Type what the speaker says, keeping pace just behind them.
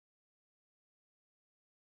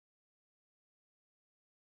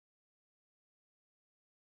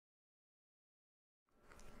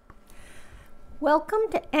Welcome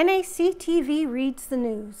to NACTV Reads the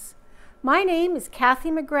News. My name is Cathy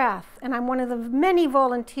McGrath, and I'm one of the many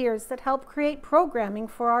volunteers that help create programming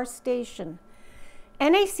for our station.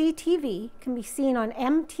 NACTV can be seen on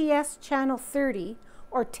MTS Channel 30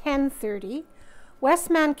 or 1030,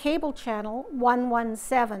 Westman Cable Channel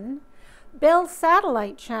 117, Bell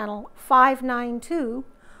Satellite Channel 592,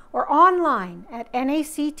 or online at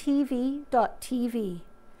nactv.tv.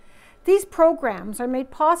 These programs are made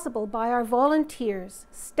possible by our volunteers,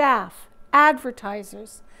 staff,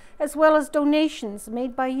 advertisers, as well as donations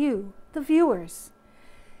made by you, the viewers.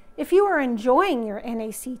 If you are enjoying your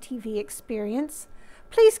NACTV experience,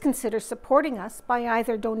 please consider supporting us by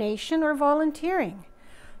either donation or volunteering.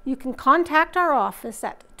 You can contact our office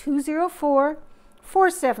at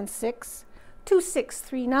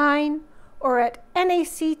 204-476-2639 or at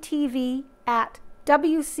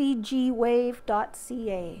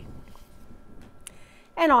nactv@wcgwave.ca.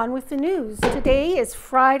 And on with the news. Today is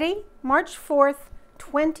Friday, March 4th,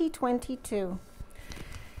 2022.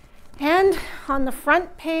 And on the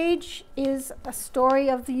front page is a story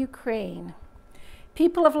of the Ukraine.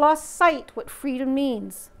 People have lost sight what freedom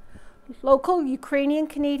means. Local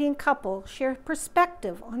Ukrainian-Canadian couple share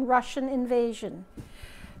perspective on Russian invasion.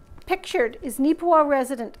 Pictured is Neepawa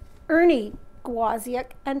resident Ernie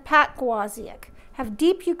Gwoziak and Pat Gwoziak have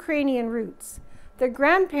deep Ukrainian roots. Their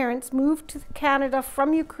grandparents moved to Canada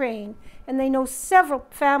from Ukraine, and they know several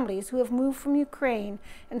families who have moved from Ukraine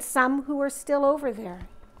and some who are still over there.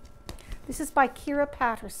 This is by Kira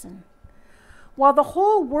Patterson. While the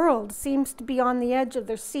whole world seems to be on the edge of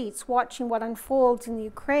their seats watching what unfolds in the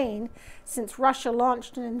Ukraine since Russia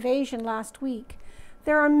launched an invasion last week,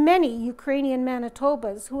 there are many Ukrainian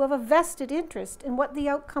Manitobas who have a vested interest in what the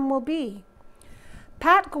outcome will be.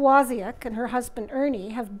 Pat Gwoziak and her husband Ernie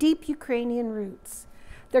have deep Ukrainian roots.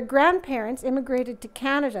 Their grandparents immigrated to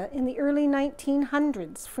Canada in the early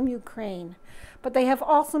 1900s from Ukraine, but they have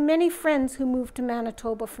also many friends who moved to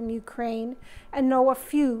Manitoba from Ukraine and know a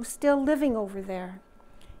few still living over there.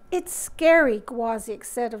 It's scary, Gwoziak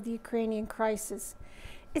said of the Ukrainian crisis.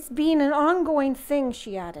 It's been an ongoing thing,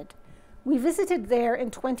 she added. We visited there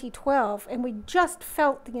in 2012 and we just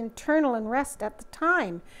felt the internal unrest at the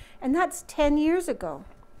time, and that's 10 years ago.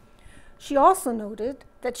 She also noted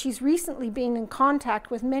that she's recently been in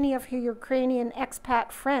contact with many of her Ukrainian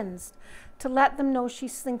expat friends to let them know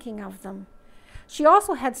she's thinking of them. She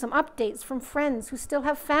also had some updates from friends who still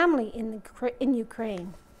have family in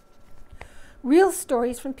Ukraine. Real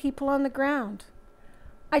stories from people on the ground.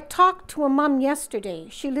 I talked to a mom yesterday.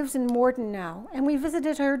 She lives in Morden now, and we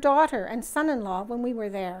visited her daughter and son-in-law when we were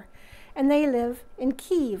there, and they live in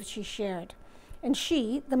Kyiv, she shared. And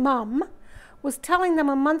she, the mom, was telling them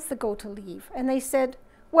a month ago to leave, and they said,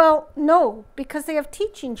 well, no, because they have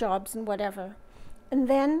teaching jobs and whatever. And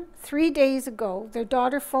then, 3 days ago, their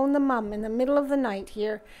daughter phoned the mom in the middle of the night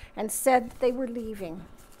here and said they were leaving.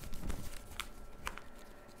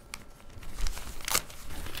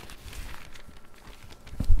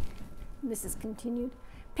 This is continued.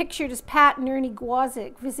 Pictured as Pat and Ernie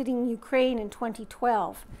Gwoziak visiting Ukraine in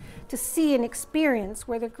 2012 to see and experience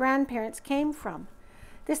where their grandparents came from.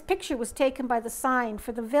 This picture was taken by the sign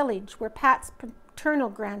for the village where Pat's paternal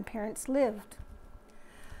grandparents lived.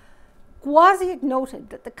 Gwoziak noted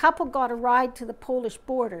that the couple got a ride to the Polish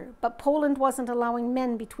border, but Poland wasn't allowing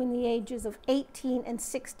men between the ages of 18 and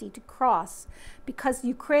 60 to cross because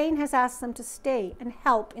Ukraine has asked them to stay and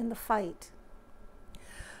help in the fight.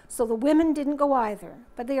 So the women didn't go either,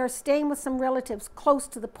 but they are staying with some relatives close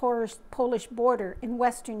to the Polish border in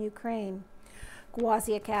western Ukraine,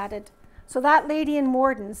 Gwoziak added. So that lady in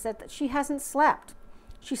Morden said that she hasn't slept.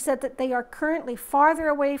 She said that they are currently farther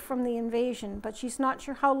away from the invasion, but she's not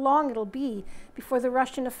sure how long it'll be before the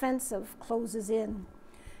Russian offensive closes in.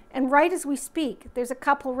 And right as we speak, there's a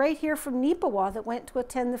couple right here from Neepawa that went to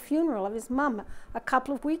attend the funeral of his mum a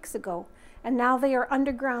couple of weeks ago, and now they are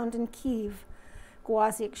underground in Kyiv.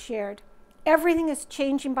 Gwoziak shared. Everything is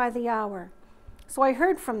changing by the hour. So I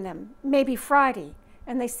heard from them, maybe Friday,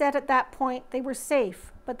 and they said at that point they were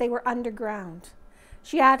safe, but they were underground.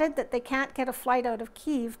 She added that they can't get a flight out of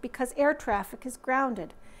Kyiv because air traffic is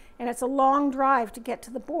grounded, and it's a long drive to get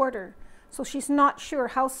to the border, so she's not sure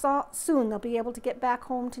how soon they'll be able to get back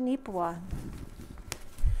home to Neepawa.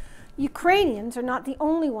 Ukrainians are not the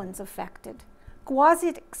only ones affected.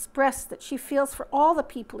 Gwoziak expressed that she feels for all the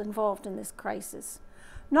people involved in this crisis,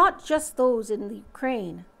 not just those in the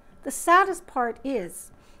Ukraine. The saddest part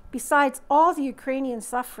is, besides all the Ukrainian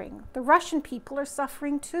suffering, the Russian people are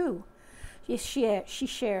suffering too. She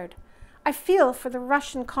shared, I feel for the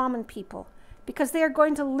Russian common people because they are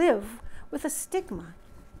going to live with a stigma.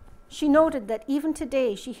 She noted that even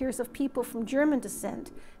today she hears of people from German descent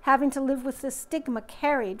having to live with this stigma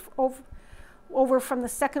carried over from the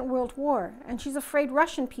Second World War, and she's afraid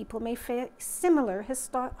Russian people may face similar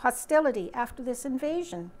hostility after this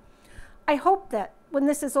invasion. I hope that when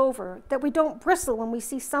this is over, that we don't bristle when we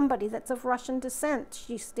see somebody that's of Russian descent,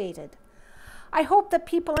 she stated. I hope that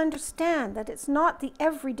people understand that it's not the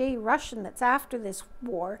everyday Russian that's after this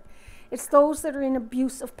war, it's those that are in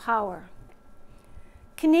abuse of power.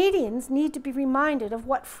 Canadians need to be reminded of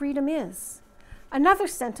what freedom is. Another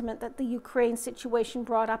sentiment that the Ukraine situation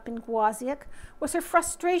brought up in Gwoziuk was her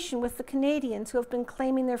frustration with the Canadians who have been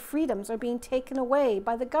claiming their freedoms are being taken away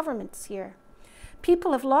by the governments here.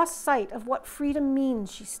 People have lost sight of what freedom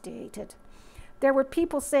means, she stated. There were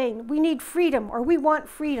people saying, we need freedom, or we want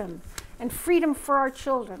freedom, and freedom for our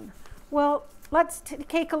children. Well, let's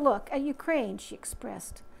take a look at Ukraine, she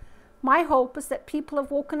expressed. My hope is that people have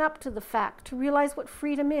woken up to the fact, to realize what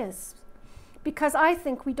freedom is, because I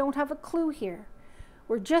think we don't have a clue here.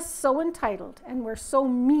 We're just so entitled, and we're so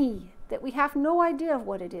me, that we have no idea of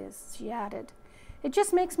what it is, she added. It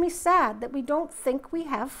just makes me sad that we don't think we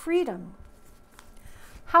have freedom.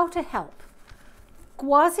 How to help?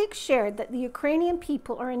 Gwoziuk shared that the Ukrainian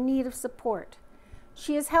people are in need of support.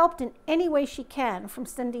 She has helped in any way she can, from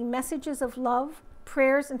sending messages of love,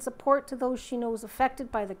 prayers, and support to those she knows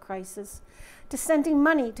affected by the crisis, to sending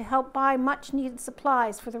money to help buy much-needed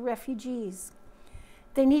supplies for the refugees.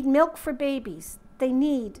 They need milk for babies. They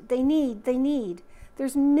need.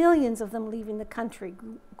 There's millions of them leaving the country,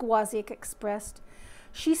 Gwoziuk expressed.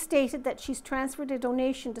 She stated that she's transferred a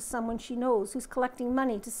donation to someone she knows who's collecting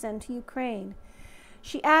money to send to Ukraine.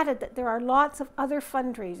 She added that there are lots of other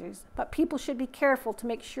fundraisers, but people should be careful to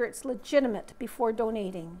make sure it's legitimate before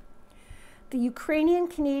donating. The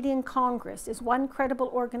Ukrainian-Canadian Congress is one credible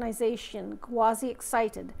organization, Gwoziuk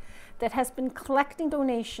cited, that has been collecting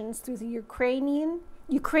donations through the Ukraine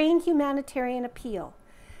Humanitarian Appeal.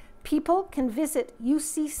 People can visit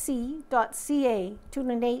ucc.ca to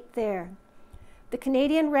donate there. The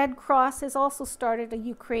Canadian Red Cross has also started a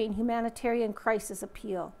Ukraine Humanitarian Crisis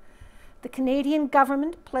Appeal. The Canadian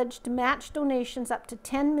government pledged to match donations up to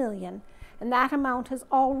 $10 million, and that amount has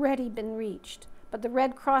already been reached, but the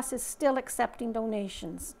Red Cross is still accepting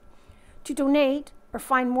donations. To donate or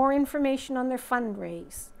find more information on their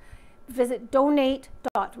fundraise, visit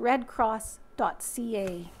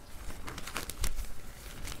donate.redcross.ca.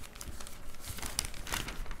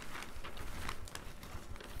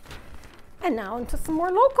 And now into some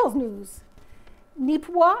more local news.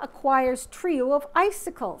 Neepawa acquires trio of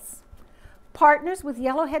icicles. Partners with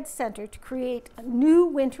Yellowhead Centre to create a new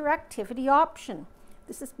winter activity option.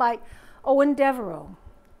 This is by Owen Devereaux.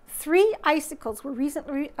 3 icicles were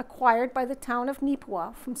recently acquired by the town of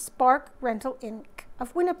Neepawa from Spark Rental Inc.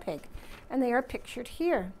 of Winnipeg, and they are pictured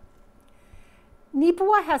here.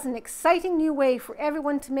 Neepawa has an exciting new way for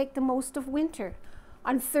everyone to make the most of winter.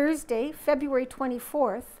 On Thursday, February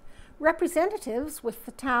 24th, representatives with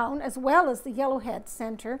the town, as well as the Yellowhead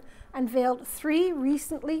Centre, unveiled 3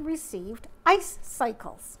 recently received ice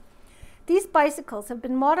cycles. These bicycles have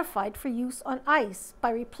been modified for use on ice by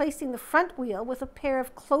replacing the front wheel with a pair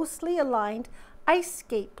of closely aligned ice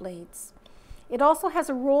skate blades. It also has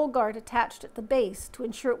a roll guard attached at the base to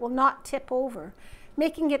ensure it will not tip over,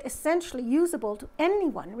 making it essentially usable to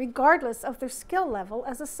anyone regardless of their skill level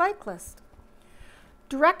as a cyclist.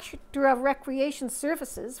 Director of Recreation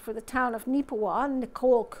Services for the town of Neepawa,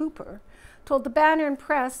 Nicole Cooper, told the Banner and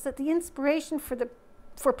Press that the inspiration for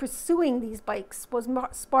pursuing these bikes was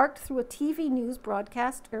sparked through a TV news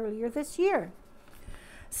broadcast earlier this year.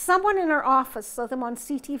 Someone in our office saw them on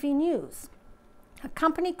CTV News. A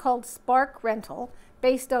company called Spark Rental,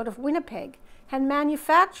 based out of Winnipeg, had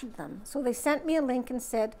manufactured them, so they sent me a link and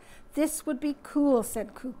said, "This would be cool,"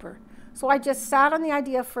 said Cooper. So I just sat on the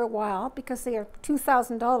idea for a while because they are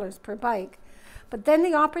 $2,000 per bike. But then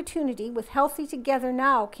the opportunity with Healthy Together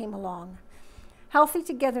Now came along. Healthy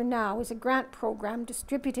Together Now is a grant program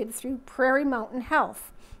distributed through Prairie Mountain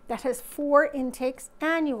Health that has 4 intakes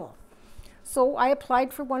annual. So I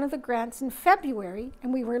applied for one of the grants in February,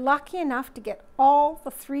 and we were lucky enough to get all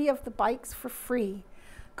the 3 of the bikes for free.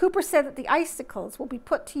 Cooper said that the icicles will be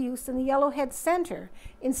put to use in the Yellowhead Centre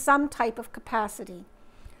in some type of capacity.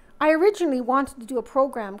 I originally wanted to do a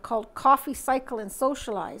program called Coffee, Cycle, and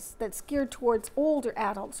Socialize that's geared towards older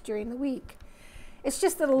adults during the week. It's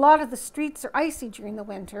just that a lot of the streets are icy during the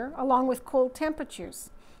winter, along with cold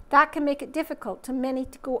temperatures. That can make it difficult to many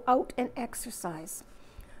to go out and exercise.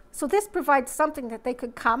 So this provides something that they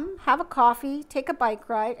could come, have a coffee, take a bike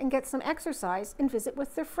ride, and get some exercise and visit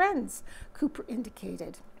with their friends, Cooper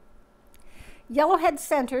indicated. Yellowhead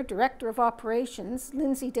Center Director of Operations,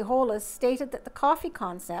 Lindsay DeHolis, stated that the coffee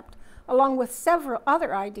concept, along with several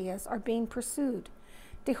other ideas, are being pursued.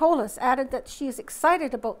 DeHolis added that she is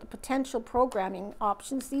excited about the potential programming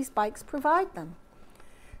options these bikes provide them.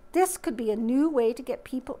 This could be a new way to get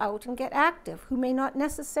people out and get active who may not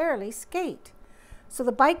necessarily skate. So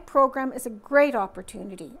the bike program is a great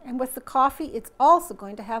opportunity, and with the coffee, it's also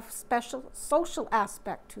going to have a special social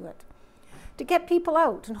aspect to it. To get people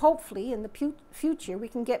out, and hopefully in the future we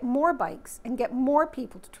can get more bikes and get more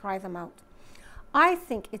people to try them out. I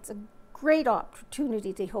think it's a great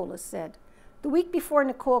opportunity, DeHolis said. The week before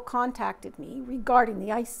Nicole contacted me regarding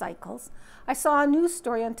the ice cycles, I saw a news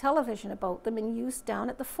story on television about them in use down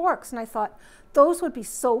at the Forks, and I thought those would be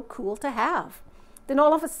so cool to have. Then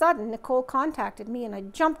all of a sudden, Nicole contacted me and I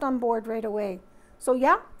jumped on board right away. So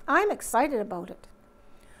yeah, I'm excited about it.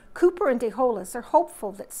 Cooper and DeHolis are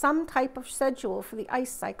hopeful that some type of schedule for the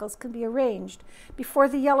ice cycles can be arranged before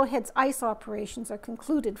the Yellowhead's ice operations are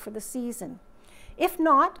concluded for the season. If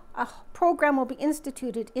not, a program will be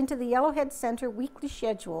instituted into the Yellowhead Center weekly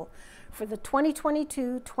schedule for the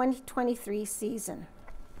 2022-2023 season.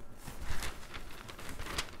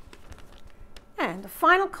 And a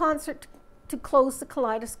final concert to close the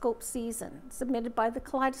Kaleidoscope season, submitted by the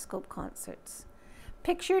Kaleidoscope Concerts.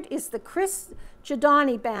 Pictured is the Chris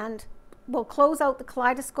Giordani Band will close out the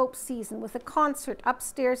Kaleidoscope season with a concert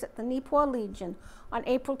upstairs at the Neepawa Legion on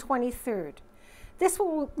April 23rd. This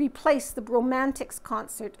will replace the Bromantics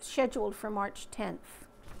concert scheduled for March 10th.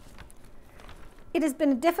 It has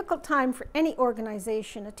been a difficult time for any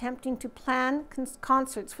organization attempting to plan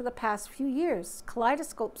concerts for the past few years.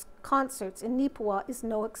 Kaleidoscope's concerts in Neepawa is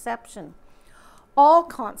no exception. All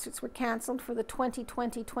concerts were canceled for the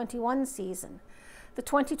 2020-21 season. The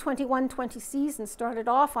 2021-20 season started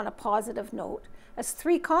off on a positive note, as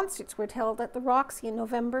 3 concerts were held at the Roxy in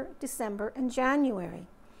November, December, and January.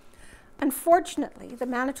 Unfortunately, the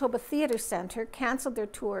Manitoba Theatre Centre canceled their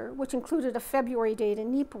tour, which included a February date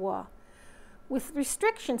in Neepawa. With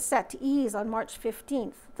restrictions set to ease on March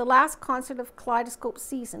 15th, the last concert of Kaleidoscope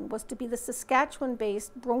season was to be the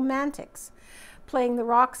Saskatchewan-based Bromantics, playing the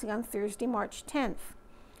Roxy on Thursday, March 10th.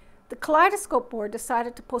 The Kaleidoscope Board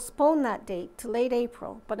decided to postpone that date to late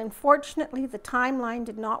April, but unfortunately the timeline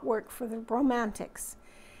did not work for the Bromantics.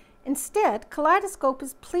 Instead, Kaleidoscope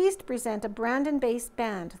is pleased to present a Brandon-based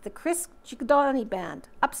band, the Chris Giordani Band,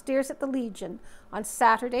 upstairs at the Legion on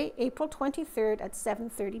Saturday, April 23rd at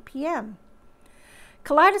 7:30 p.m.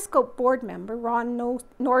 Kaleidoscope board member Ron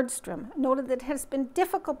Nordstrom noted that it has been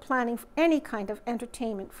difficult planning for any kind of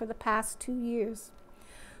entertainment for the past 2 years.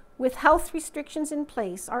 With health restrictions in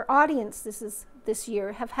place, our audiences this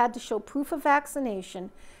year have had to show proof of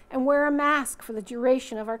vaccination and wear a mask for the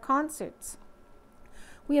duration of our concerts.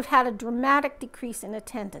 We have had a dramatic decrease in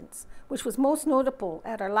attendance, which was most notable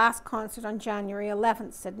at our last concert on January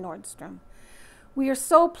 11th, said Nordstrom. We are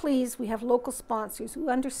so pleased we have local sponsors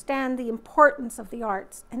who understand the importance of the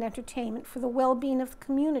arts and entertainment for the well-being of the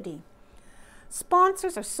community.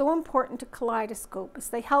 Sponsors are so important to Kaleidoscope as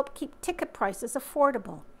they help keep ticket prices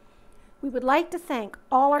affordable. We would like to thank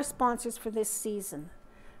all our sponsors for this season.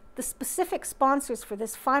 The specific sponsors for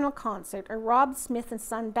this final concert are Rob Smith &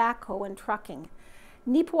 Son Backhoe and Trucking,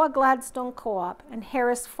 Neepawa Gladstone Co-op, and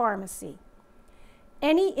Harris Pharmacy.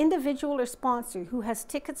 Any individual or sponsor who has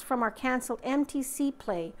tickets from our canceled MTC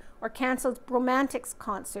play or canceled Bromantics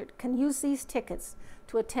concert can use these tickets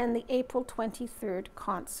to attend the April 23rd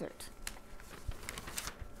concert.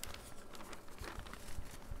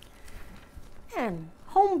 And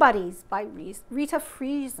Home Buddies by Rita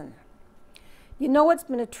Friesen. You know it's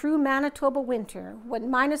been a true Manitoba winter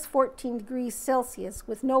when minus 14 degrees Celsius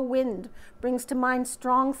with no wind brings to mind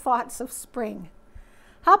strong thoughts of spring.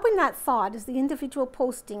 Helping that thought is the individual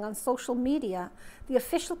posting on social media the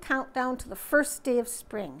official countdown to the first day of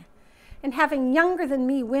spring, and having younger than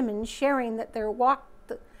me women sharing that their walk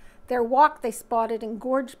they spotted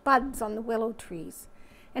engorged buds on the willow trees,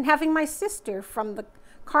 and having my sister from the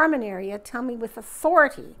Carmen area tell me with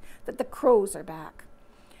authority that the crows are back.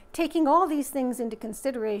 Taking all these things into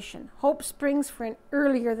consideration, hope springs for an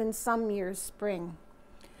earlier than some years' spring.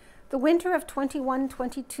 The winter of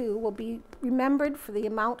 21-22 will be remembered for the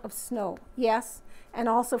amount of snow, yes, and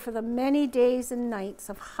also for the many days and nights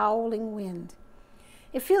of howling wind.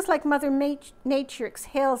 It feels like Mother Nature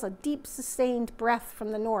exhales a deep, sustained breath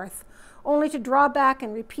from the north, only to draw back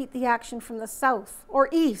and repeat the action from the south, or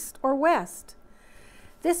east, or west.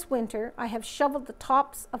 This winter, I have shoveled the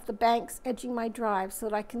tops of the banks edging my drive so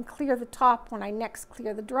that I can clear the top when I next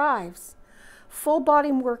clear the drives. Full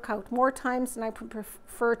body workout more times than I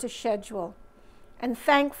prefer to schedule, and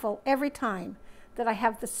thankful every time that I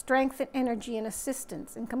have the strength and energy and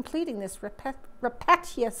assistance in completing this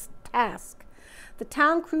repetitious task. The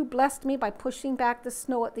town crew blessed me by pushing back the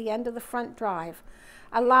snow at the end of the front drive,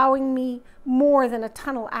 allowing me more than a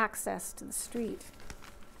tunnel access to the street.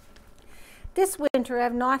 This winter, I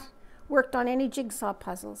have not worked on any jigsaw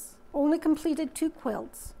puzzles, only completed 2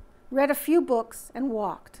 quilts, read a few books, and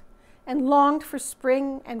walked, and longed for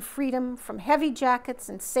spring and freedom from heavy jackets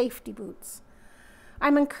and safety boots.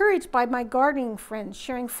 I'm encouraged by my gardening friends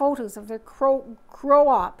sharing photos of their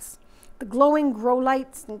grow-ops, the glowing grow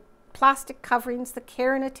lights and plastic coverings, the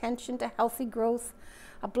care and attention to healthy growth,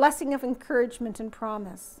 a blessing of encouragement and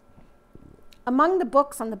promise. Among the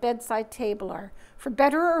books on the bedside table are, for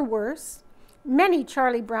better or worse, many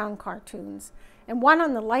Charlie Brown cartoons, and one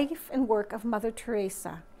on the life and work of Mother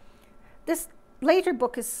Teresa. This later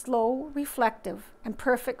book is slow, reflective, and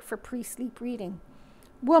perfect for pre-sleep reading.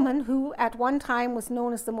 Woman who at one time was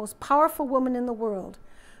known as the most powerful woman in the world,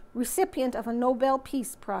 recipient of a Nobel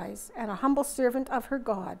Peace Prize and a humble servant of her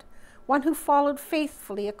God, one who followed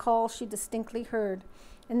faithfully a call she distinctly heard,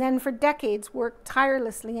 and then for decades worked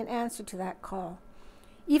tirelessly in answer to that call.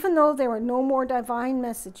 Even though there were no more divine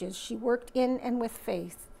messages, she worked in and with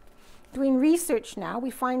faith. Doing research now,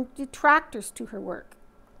 we find detractors to her work,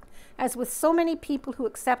 as with so many people who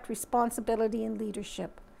accept responsibility and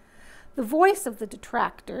leadership. The voice of the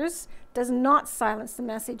detractors does not silence the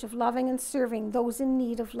message of loving and serving those in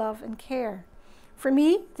need of love and care. For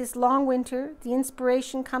me, this long winter, the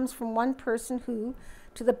inspiration comes from one person who,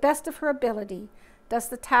 to the best of her ability, does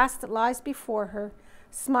the task that lies before her,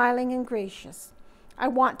 smiling and gracious. I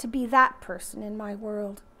want to be that person in my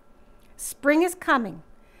world. Spring is coming.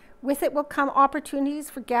 With it will come opportunities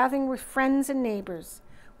for gathering with friends and neighbors.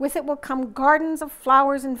 With it will come gardens of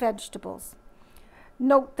flowers and vegetables.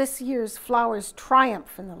 Note this year's flowers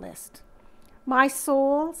triumph in the list. My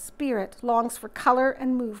soul, spirit, longs for color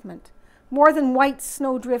and movement, more than white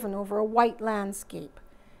snow driven over a white landscape.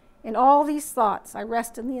 In all these thoughts, I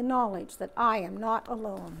rest in the knowledge that I am not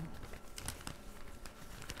alone.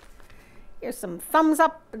 Here's some thumbs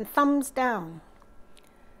up and thumbs down.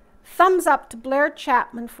 Thumbs up to Blair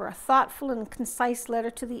Chapman for a thoughtful and concise letter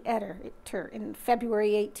to the editor in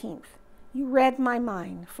February 18th. You read my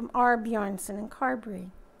mind, from R. Bjornson in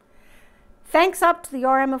Carberry. Thanks up to the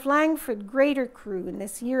RM of Langford Greater crew in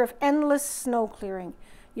this year of endless snow clearing.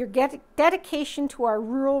 Your dedication to our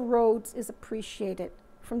rural roads is appreciated.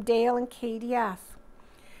 From Dale and Katie Ath.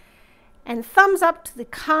 And thumbs up to the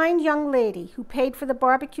kind young lady who paid for the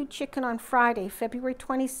barbecue chicken on Friday, February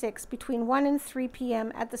 26, between 1 and 3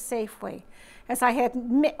 p.m. at the Safeway, as I had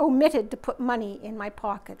omitted to put money in my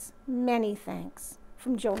pockets. Many thanks.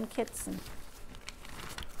 From Joan Kitson.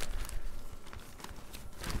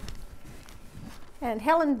 And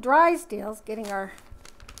Helen Drysdale's getting our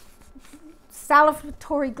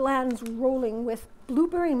salivatory glands rolling with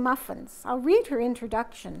blueberry muffins. I'll read her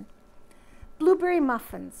introduction. Blueberry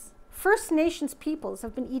muffins. First Nations peoples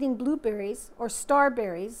have been eating blueberries or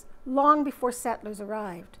starberries long before settlers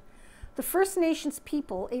arrived. The First Nations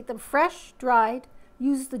people ate them fresh, dried,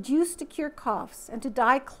 used the juice to cure coughs and to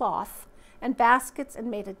dye cloth and baskets and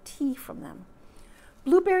made a tea from them.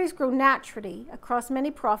 Blueberries grow naturally across many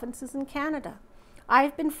provinces in Canada. I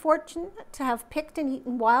have been fortunate to have picked and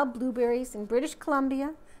eaten wild blueberries in British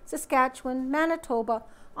Columbia, Saskatchewan, Manitoba,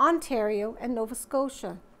 Ontario, and Nova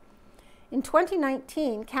Scotia. In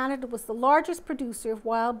 2019, Canada was the largest producer of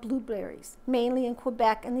wild blueberries, mainly in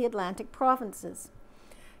Quebec and the Atlantic provinces.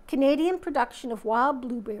 Canadian production of wild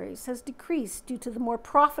blueberries has decreased due to the more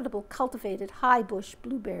profitable cultivated high bush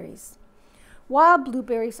blueberries. Wild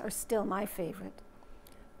blueberries are still my favorite.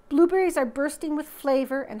 Blueberries are bursting with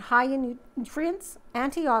flavor and high in nutrients,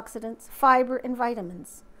 antioxidants, fiber, and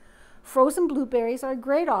vitamins. Frozen blueberries are a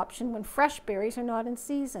great option when fresh berries are not in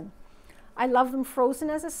season. I love them frozen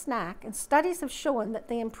as a snack, and studies have shown that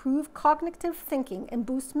they improve cognitive thinking and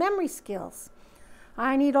boost memory skills.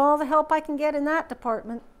 I need all the help I can get in that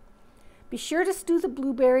department. Be sure to stew the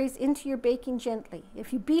blueberries into your baking gently.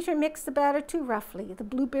 If you beat or mix the batter too roughly, the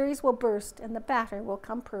blueberries will burst and the batter will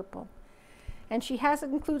come purple. And she has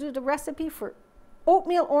included a recipe for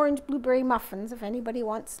oatmeal orange blueberry muffins if anybody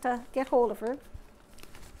wants to get hold of her.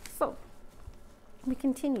 So, we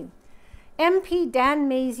continue. MP Dan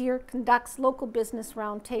Mazier conducts local business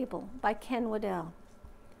roundtable by Ken Waddell.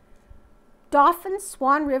 Dauphin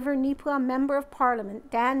Swan River Neepawa Member of Parliament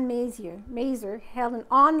Dan Mazier held an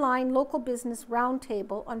online local business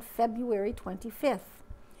roundtable on February 25th.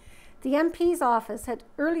 The MP's office had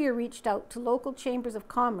earlier reached out to local chambers of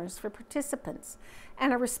commerce for participants,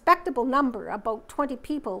 and a respectable number, about 20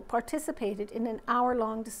 people, participated in an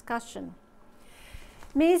hour-long discussion.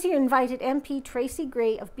 Maisie invited MP Tracy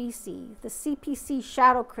Gray of BC, the CPC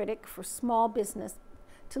shadow critic for small business,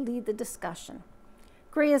 to lead the discussion.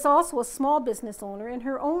 Gray is also a small business owner in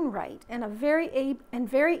her own right and very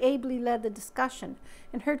ably led the discussion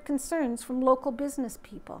and heard concerns from local business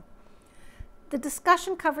people. The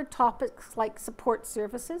discussion covered topics like support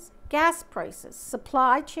services, gas prices,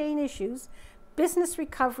 supply chain issues, business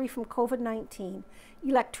recovery from COVID-19,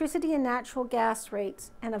 electricity and natural gas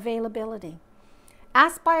rates, and availability.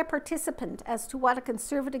 Asked by a participant as to what a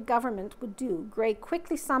Conservative government would do, Gray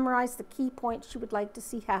quickly summarized the key points she would like to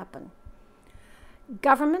see happen.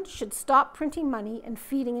 Government should stop printing money and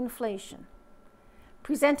feeding inflation.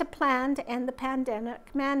 Present a plan to end the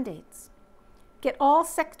pandemic mandates. Get all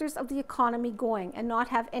sectors of the economy going and not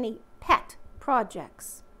have any pet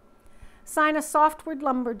projects. Sign a softwood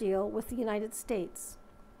lumber deal with the United States.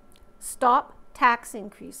 Stop tax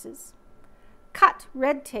increases. Cut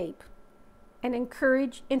red tape and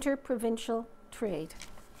encourage interprovincial trade.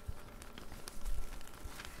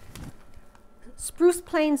 Spruce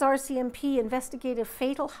Plains RCMP investigated a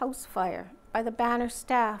fatal house fire by the Banner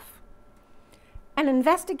staff. An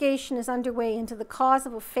investigation is underway into the cause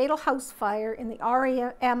of a fatal house fire in the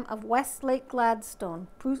REM of West Lake Gladstone.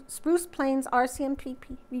 Spruce Plains RCMP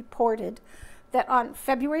reported that on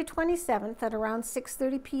February 27th at around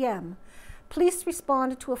 6:30 p.m., police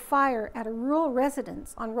responded to a fire at a rural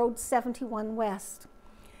residence on Road 71 West.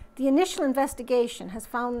 The initial investigation has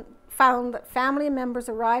found that family members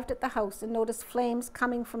arrived at the house and noticed flames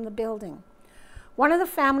coming from the building. One of the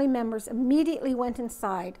family members immediately went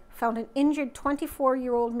inside, found an injured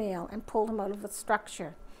 24-year-old male, and pulled him out of the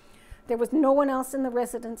structure. There was no one else in the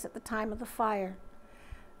residence at the time of the fire.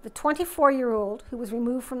 The 24-year-old, who was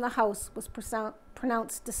removed from the house, was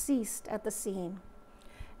pronounced deceased at the scene.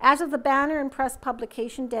 As of the Banner and Press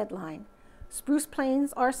publication deadline, Spruce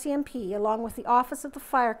Plains RCMP, along with the Office of the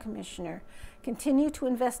Fire Commissioner, continue to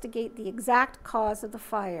investigate the exact cause of the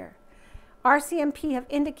fire. RCMP have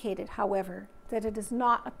indicated, however, that it does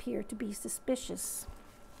not appear to be suspicious.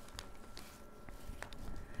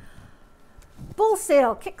 Bull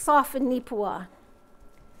sale kicks off in Neepawa.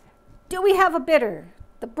 Do we have a bidder?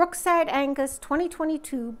 The Brookside Angus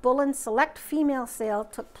 2022 Bull and Select Female Sale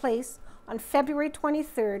took place on February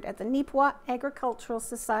 23rd at the Neepawa Agricultural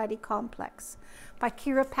Society Complex by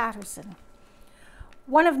Kira Patterson.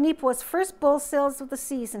 One of Neepawa's first bull sales of the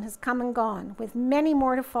season has come and gone, with many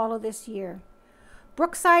more to follow this year.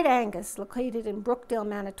 Brookside Angus, located in Brookdale,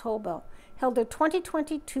 Manitoba, held their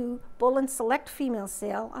 2022 Bull and Select Female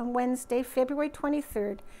Sale on Wednesday, February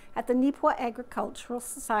 23rd at the Neepawa Agricultural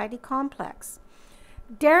Society Complex.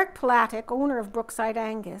 Derek Polatic, owner of Brookside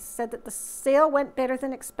Angus, said that the sale went better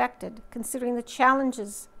than expected, considering the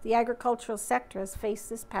challenges the agricultural sector has faced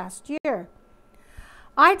this past year.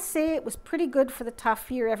 I'd say it was pretty good for the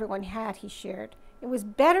tough year everyone had, he shared. It was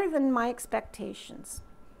better than my expectations.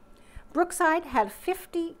 Brookside had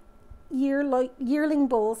 50 yearling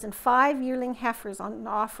bulls and 5 yearling heifers on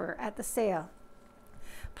offer at the sale.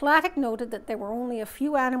 Polatic noted that there were only a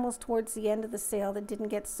few animals towards the end of the sale that didn't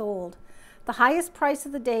get sold. The highest price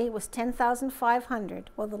of the day was $10,500,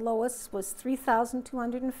 while the lowest was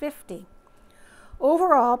 $3,250.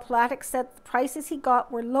 Overall, Polatic said the prices he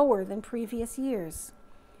got were lower than previous years.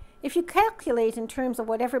 If you calculate in terms of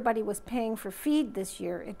what everybody was paying for feed this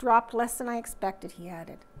year, it dropped less than I expected, he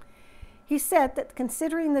added. He said that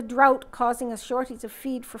considering the drought causing a shortage of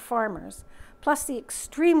feed for farmers, plus the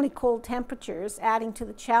extremely cold temperatures adding to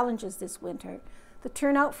the challenges this winter, the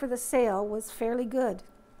turnout for the sale was fairly good.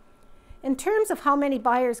 In terms of how many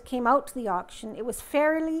buyers came out to the auction, it was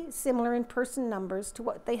fairly similar in person numbers to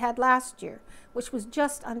what they had last year, which was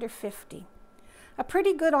just under 50. A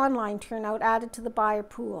pretty good online turnout added to the buyer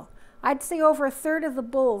pool. I'd say over a third of the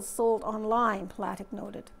bulls sold online, Polatic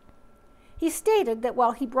noted. He stated that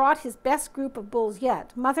while he brought his best group of bulls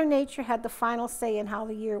yet, Mother Nature had the final say in how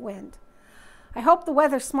the year went. I hope the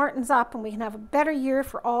weather smartens up and we can have a better year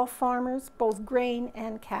for all farmers, both grain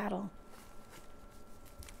and cattle.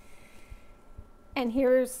 And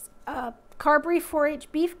here's Carberry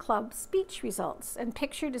 4-H Beef Club speech results. And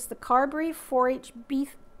pictured is the Carberry 4-H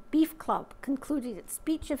Beef Club concluded its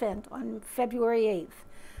speech event on February 8th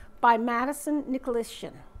by Madison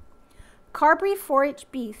Nicolishian. Carberry 4-H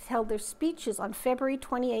Beef held their speeches on February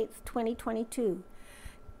 28th, 2022.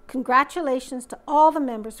 Congratulations to all the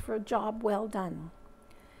members for a job well done.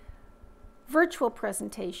 Virtual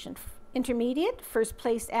presentation. Intermediate, first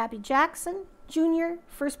place Abby Jackson. Junior,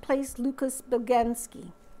 first place Lucas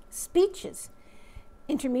Bilganski. Speeches.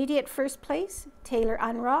 Intermediate first place, Taylor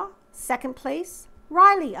Unraw. Second place,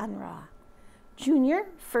 Riley Unraw. Junior,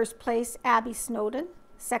 first place Abby Snowden.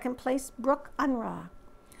 Second place, Brooke Unraw.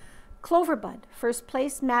 Cloverbud, first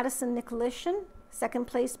place Madison Nicolishan, second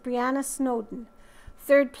place Brianna Snowden,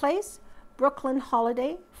 third place Brooklyn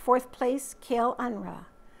Holiday, fourth place Kale Unruh.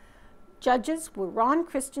 Judges were Ron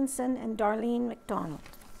Christensen and Darlene McDonald.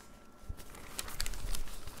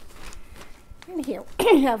 And here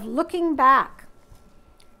we have Looking Back.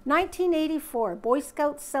 1984, Boy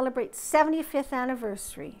Scouts celebrate 75th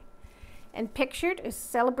anniversary. And pictured is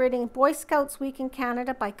celebrating Boy Scouts Week in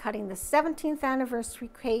Canada by cutting the 17th anniversary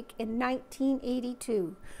cake in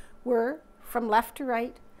 1982, were, from left to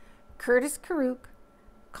right, Curtis Karuk,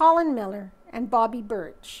 Colin Miller, and Bobby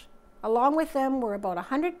Birch. Along with them were about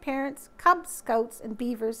 100 parents, Cub Scouts, and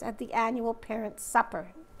Beavers at the annual Parents'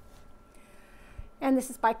 Supper. And this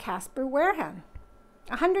is by Casper Warehan.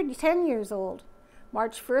 110 years old,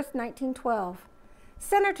 March 1st, 1912.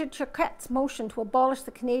 Senator Choquette's motion to abolish the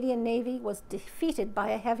Canadian Navy was defeated by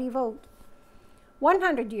a heavy vote.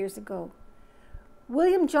 100 years ago,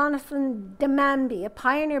 William Jonathan Demanby, a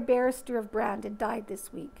pioneer barrister of Brandon, died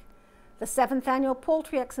this week. The 7th annual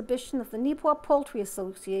poultry exhibition of the Neepawa Poultry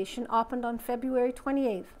Association opened on February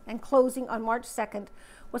 28th and closing on March 2nd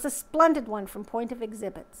was a splendid one from point of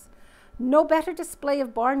exhibits. No better display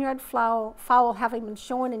of barnyard fowl having been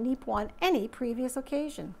shown in Neepawa on any previous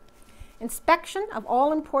occasion. Inspection of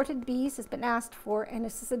all imported bees has been asked for, and it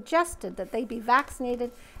is suggested that they be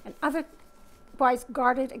vaccinated and otherwise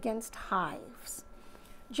guarded against hives.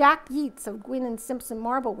 Jack Yeats of Gwynn and Simpson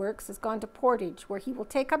Marble Works has gone to Portage, where he will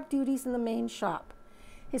take up duties in the main shop.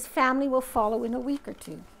 His family will follow in a week or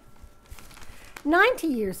two. 90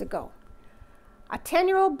 years ago, a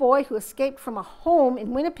 10-year-old boy who escaped from a home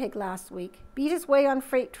in Winnipeg last week beat his way on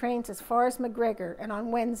freight trains as far as McGregor, and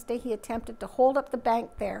on Wednesday he attempted to hold up the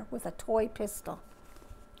bank there with a toy pistol.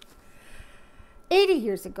 80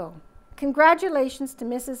 years ago, congratulations to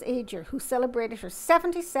Mrs. Ager, who celebrated her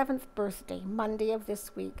 77th birthday Monday of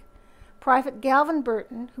this week. Private Galvin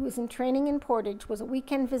Burton, who is in training in Portage, was a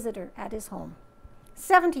weekend visitor at his home.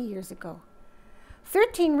 70 years ago,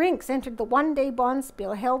 13 rinks entered the one-day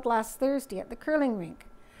bonspiel held last Thursday at the curling rink.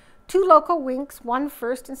 2 local rinks won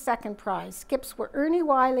first and second prize. Skips were Ernie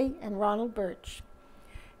Wiley and Ronald Birch.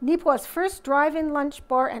 Neepawa's first drive-in lunch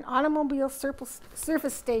bar and automobile service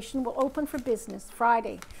station will open for business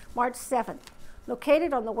Friday, March 7th.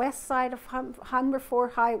 Located on the west side of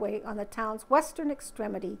Humberford Highway on the town's western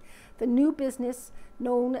extremity, the new business,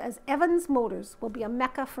 known as Evans Motors, will be a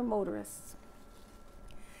mecca for motorists.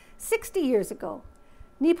 60 years ago,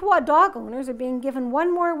 Neepawa dog owners are being given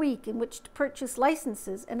one more week in which to purchase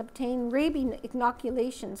licenses and obtain rabies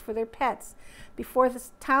inoculations for their pets before the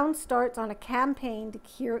town starts on a campaign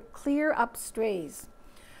to clear up strays.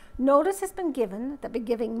 Notice has been given that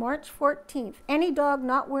beginning March 14th, any dog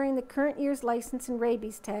not wearing the current year's license and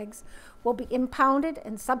rabies tags will be impounded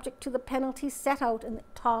and subject to the penalties set out in the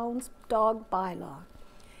town's dog bylaw.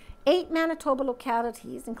 8 Manitoba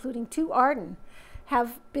localities, including 2 Arden,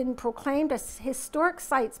 have been proclaimed as historic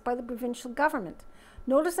sites by the provincial government.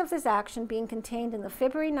 Notice of this action being contained in the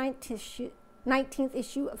February 19th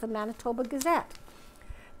issue of the Manitoba Gazette.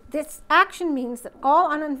 This action means that all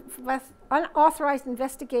unauthorized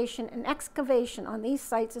investigation and excavation on these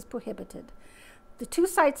sites is prohibited. The 2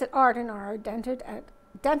 sites at Arden are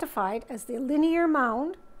identified as the Linear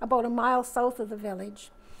Mound, about a mile south of the village,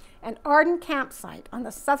 and Arden Campsite on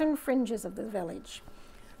the southern fringes of the village.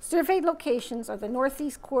 Surveyed locations are the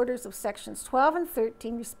northeast quarters of sections 12 and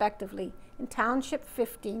 13, respectively, in Township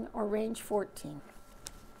 15 or Range 14.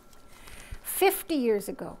 50 years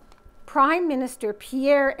ago, Prime Minister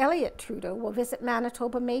Pierre Elliott Trudeau will visit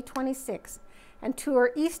Manitoba May 26 and tour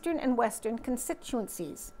eastern and western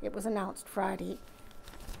constituencies, it was announced Friday.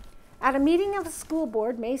 At a meeting of the school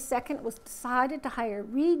board, May 2nd, it was decided to hire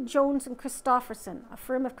Reed, Jones and Christofferson, a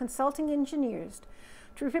firm of consulting engineers,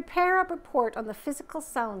 to prepare a report on the physical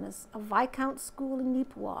soundness of Viscount School in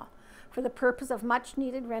Neepawa for the purpose of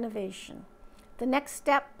much-needed renovation. The next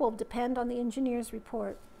step will depend on the engineer's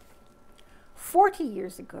report. 40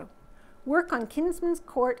 years ago, work on Kinsman's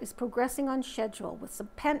Court is progressing on schedule, with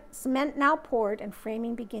cement now poured and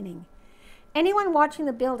framing beginning. Anyone watching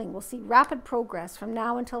the building will see rapid progress from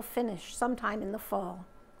now until finish sometime in the fall.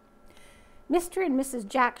 Mr. and Mrs.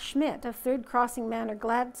 Jack Schmidt of Third Crossing Manor,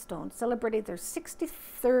 Gladstone, celebrated their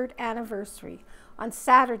 63rd anniversary on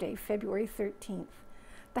Saturday, February 13th.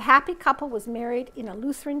 The happy couple was married in a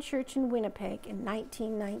Lutheran church in Winnipeg in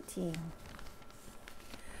 1919.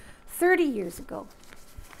 30 years ago,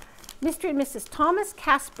 Mr. and Mrs. Thomas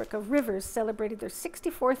Kasprick of Rivers celebrated their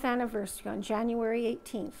 64th anniversary on January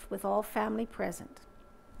 18th with all family present.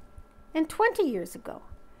 And 20 years ago,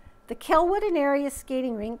 The Kelwood and area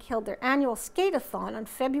skating rink held their annual skate-a-thon on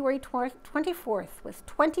February 24th with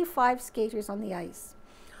 25 skaters on the ice.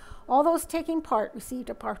 All those taking part received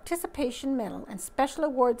a participation medal, and special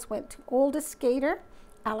awards went to oldest skater,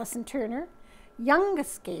 Allison Turner,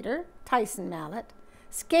 youngest skater, Tyson Mallet,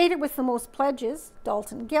 skater with the most pledges,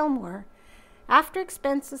 Dalton Gilmore. After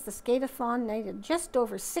expenses, the skate-a-thon netted just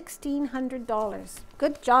over $1,600.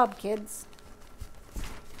 Good job, kids.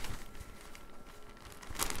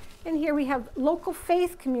 And here we have local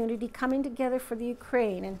faith community coming together for the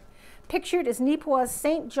Ukraine. And pictured is Neepawa's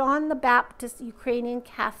St. John the Baptist Ukrainian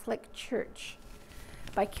Catholic Church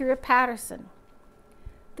by Kira Patterson.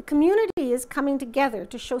 The community is coming together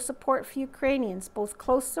to show support for Ukrainians, both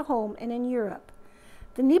close to home and in Europe.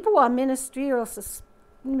 The Neepawa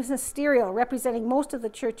ministerial, representing most of the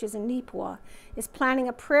churches in Neepawa, is planning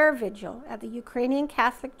a prayer vigil at the Ukrainian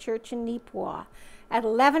Catholic Church in Neepawa at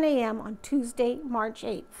 11 a.m. on Tuesday, March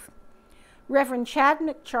 8th. Reverend Chad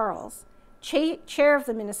McCharles, chair of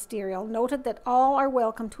the ministerial, noted that all are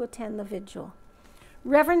welcome to attend the vigil.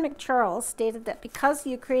 Reverend McCharles stated that because the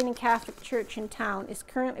Ukrainian Catholic Church in town is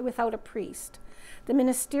currently without a priest, the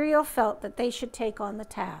ministerial felt that they should take on the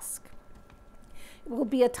task. It will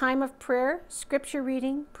be a time of prayer, scripture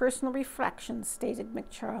reading, personal reflections, stated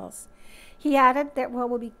McCharles. He added that there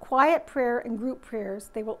will be quiet prayer and group prayers.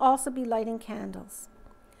 They will also be lighting candles.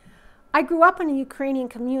 I grew up in a Ukrainian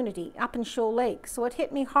community up in Shoal Lake, so it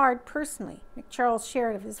hit me hard personally, McCharles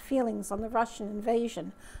shared of his feelings on the Russian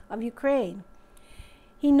invasion of Ukraine.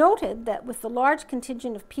 He noted that with the large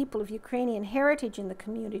contingent of people of Ukrainian heritage in the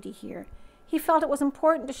community here, he felt it was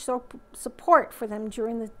important to show support for them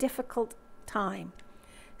during the difficult time.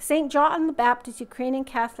 St. John the Baptist Ukrainian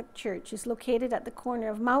Catholic Church is located at the corner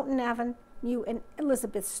of Mountain Avenue and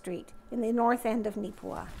Elizabeth Street in the north end of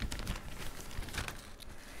Neepawa.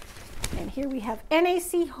 And here we have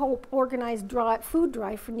NAC Hope organized food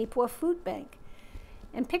drive for Neepawa Food Bank.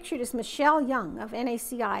 And pictured is Michelle Young of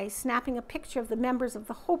NACI snapping a picture of the members of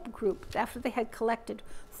the Hope Group after they had collected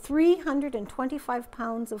 325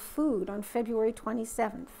 pounds of food on February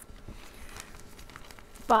 27th.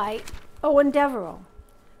 By Owen Devereux.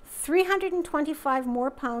 325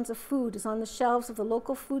 more pounds of food is on the shelves of the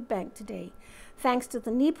local food bank today, thanks to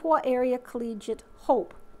the Neepawa Area Collegiate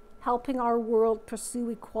Hope, Helping Our World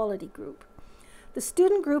Pursue Equality group. The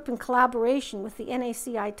student group, in collaboration with the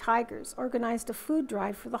NACI Tigers, organized a food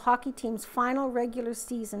drive for the hockey team's final regular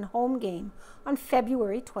season home game on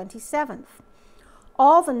February 27th.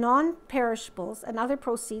 All the non-perishables and other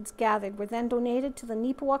proceeds gathered were then donated to the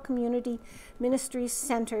Neepawa Community Ministries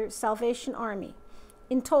Center Salvation Army.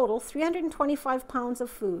 In total, 325 pounds of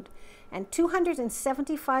food and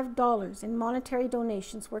 $275 in monetary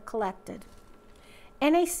donations were collected.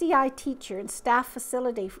 NACI teacher and staff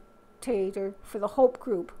facilitator for the Hope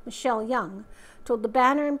Group, Michelle Young, told the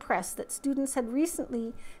Banner and Press that students had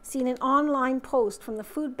recently seen an online post from the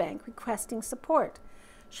food bank requesting support.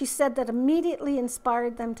 She said that immediately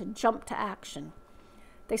inspired them to jump to action.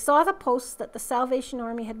 They saw the posts that the Salvation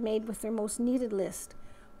Army had made with their most needed list.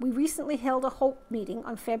 We recently held a Hope meeting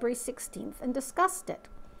on February 16th and discussed it.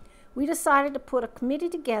 We decided to put a committee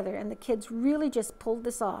together, and the kids really just pulled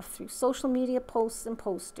this off through social media posts and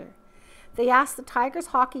poster. They asked the Tigers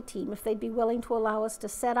hockey team if they'd be willing to allow us to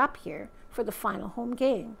set up here for the final home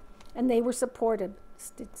game, and they were supported,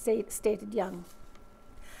 stated Young.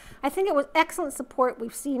 I think it was excellent support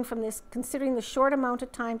we've seen from this, considering the short amount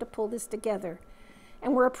of time to pull this together,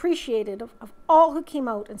 and we're appreciative of all who came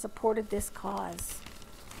out and supported this cause.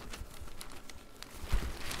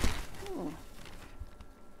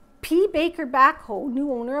 P. Baker Backhoe,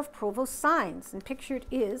 new owner of Provost Signs, and pictured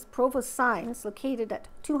is Provost Signs, located at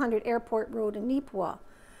 200 Airport Road in Neepawa.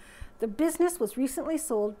 The business was recently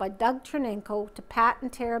sold by Doug Chernenko to Pat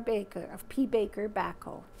and Tara Baker of P. Baker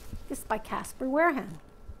Backhoe. This is by Casper Warehan.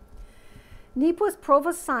 Neepawa's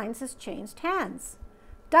Provost Signs has changed hands.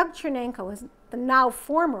 Doug Chernenko, the now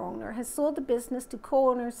former owner, has sold the business to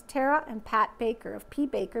co-owners Tara and Pat Baker of P.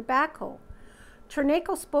 Baker Backhoe.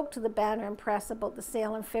 Chernenko spoke to the Banner and Press about the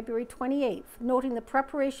sale on February 28th, noting the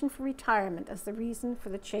preparation for retirement as the reason for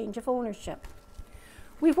the change of ownership.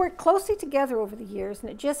 We've worked closely together over the years, and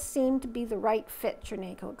it just seemed to be the right fit,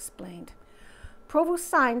 Chernenko explained. Provost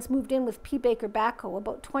Signs moved in with P. Baker Backhoe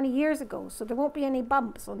about 20 years ago, so there won't be any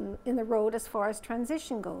bumps in the road as far as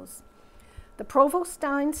transition goes. The Provost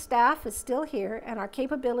Signs staff is still here, and our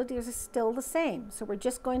capabilities are still the same, so we're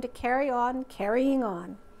just going to carry on carrying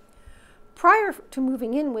on. Prior to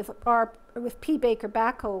moving in with P. Baker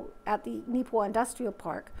Backhoe at the Neepawa Industrial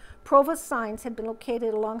Park, Provost Signs had been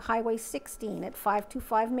located along Highway 16 at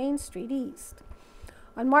 525 Main Street East.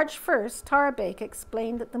 On March 1st, Tara Baker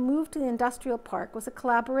explained that the move to the industrial park was a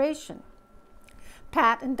collaboration,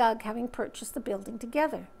 Pat and Doug having purchased the building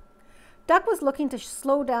together. Doug was looking to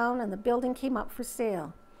slow down and the building came up for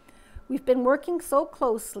sale. We've been working so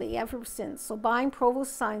closely ever since, so buying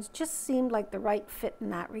Provost Signs just seemed like the right fit in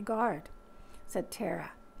that regard, said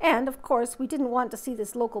Tara. And, of course, we didn't want to see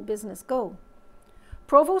this local business go.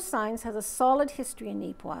 Provost Signs has a solid history in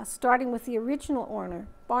Neepawa, starting with the original owner,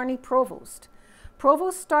 Barney Provost.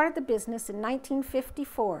 Provost started the business in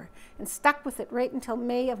 1954 and stuck with it right until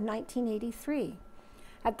May of 1983.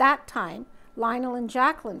 At that time, Lionel and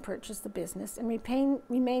Jacqueline purchased the business and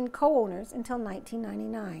remained co-owners until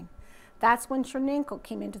 1999. That's when Chernenko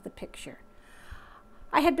came into the picture.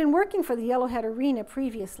 I had been working for the Yellowhead Arena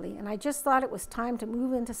previously, and I just thought it was time to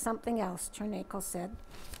move into something else, Chernenko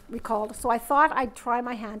recalled, so I thought I'd try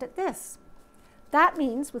my hand at this. That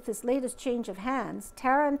means, with this latest change of hands,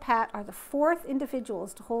 Tara and Pat are the fourth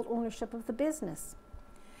individuals to hold ownership of the business.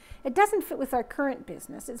 It doesn't fit with our current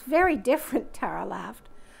business. It's very different, Tara laughed.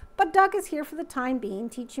 But Doug is here for the time being,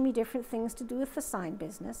 teaching me different things to do with the sign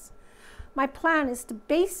business. My plan is to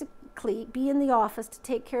basically be in the office to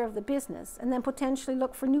take care of the business and then potentially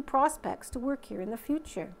look for new prospects to work here in the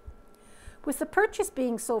future. With the purchase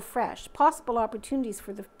being so fresh, possible opportunities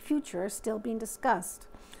for the future are still being discussed.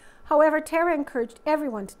 However, Tara encouraged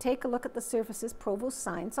everyone to take a look at the services Provost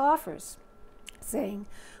Signs offers, saying,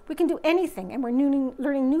 "We can do anything and we're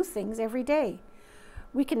learning new things every day.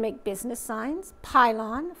 We can make business signs,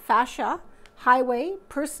 pylon, fascia, highway,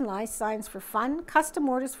 personalized signs for fun, custom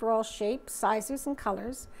orders for all shapes, sizes, and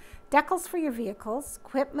colors, decals for your vehicles,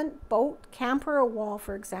 equipment, boat, camper, or wall,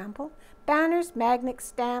 for example, banners, magnets,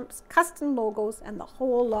 stamps, custom logos, and the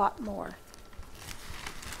whole lot more."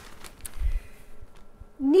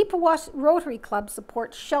 Neepawa Rotary Club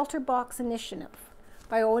supports Shelter Box Initiative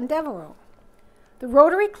by Owen Devereaux. The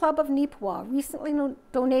Rotary Club of Neepawa recently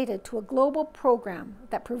donated to a global program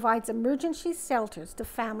that provides emergency shelters to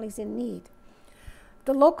families in need.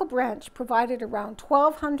 The local branch provided around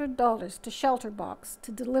 $1,200 to Shelter Box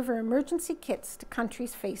to deliver emergency kits to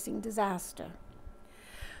countries facing disaster.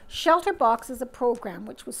 Shelter Box is a program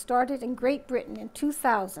which was started in Great Britain in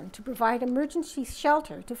 2000 to provide emergency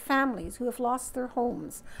shelter to families who have lost their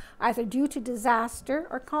homes, either due to disaster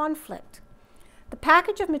or conflict. The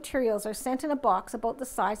package of materials are sent in a box about the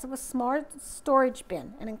size of a small storage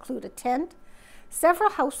bin and include a tent, several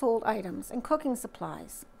household items, and cooking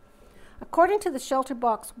supplies. According to the Shelter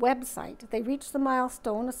Box website, they reached the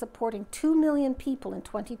milestone of supporting 2 million people in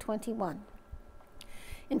 2021.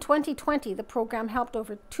 In 2020, the program helped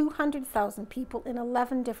over 200,000 people in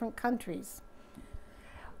 11 different countries.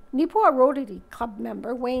 Neepawa Rotary Club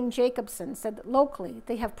member Wayne Jacobson said that locally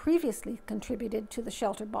they have previously contributed to the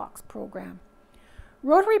Shelter Box program.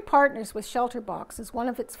 Rotary partners with Shelter Box as one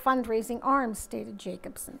of its fundraising arms, stated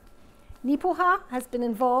Jacobson. Neepawa has been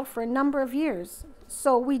involved for a number of years,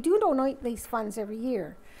 so we do donate these funds every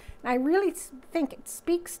year. And I really think it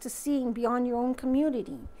speaks to seeing beyond your own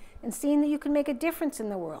community and seeing that you can make a difference in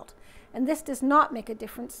the world. And this does not make a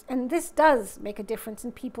difference, and this does make a difference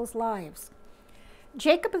in people's lives.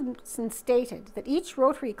 Jacobson stated that each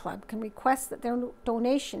Rotary Club can request that their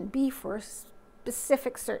donation be for a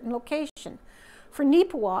specific certain location. For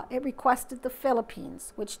Neepawa, it requested the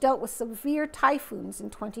Philippines, which dealt with severe typhoons in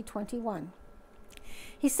 2021.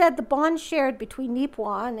 He said the bond shared between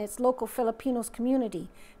Neepawa and its local Filipinos community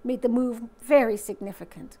made the move very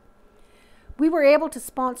significant. We were able to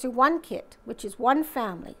sponsor one kit, which is one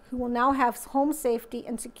family, who will now have home safety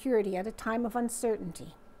and security at a time of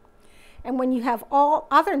uncertainty. And when you have all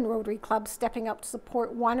other Rotary clubs stepping up to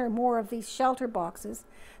support one or more of these shelter boxes,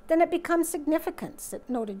 then it becomes significant,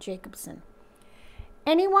 noted Jacobson.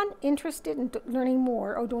 Anyone interested in learning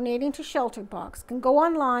more or donating to Shelter Box can go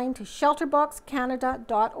online to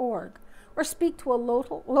shelterboxcanada.org or speak to a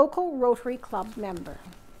local Rotary Club member.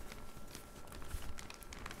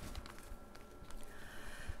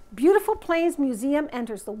 Beautiful Plains Museum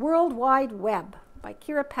enters the World Wide Web by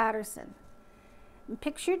Kira Patterson. And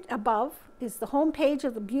pictured above is the homepage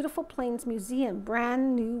of the Beautiful Plains Museum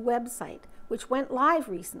brand new website, which went live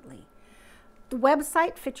recently. The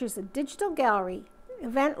website features a digital gallery,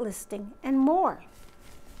 event listing, and more.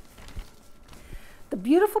 The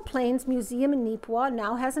Beautiful Plains Museum in Neepawa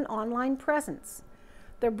now has an online presence.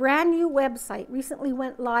 Their brand new website recently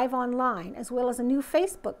went live online, as well as a new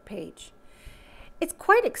Facebook page. It's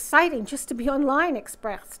quite exciting just to be online,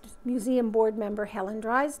 expressed museum board member Helen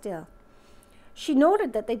Drysdale. She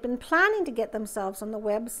noted that they'd been planning to get themselves on the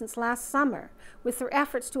web since last summer, with their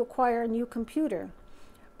efforts to acquire a new computer.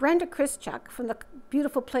 Brenda Krischuk from the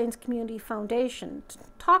Beautiful Plains Community Foundation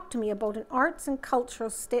talked to me about an Arts and Cultural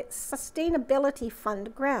Sustainability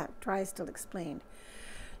Fund grant, Drysdale explained.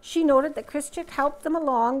 She noted that Krischuk helped them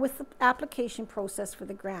along with the application process for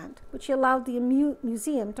the grant, which allowed the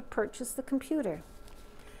museum to purchase the computer.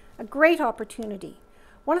 A great opportunity.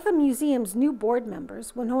 One of the museum's new board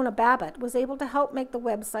members, Winona Babbitt, was able to help make the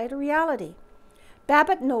website a reality.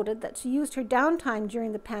 Babbitt noted that she used her downtime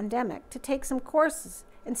during the pandemic to take some courses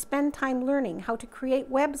and spend time learning how to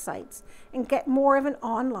create websites and get more of an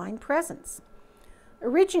online presence.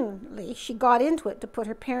 Originally, she got into it to put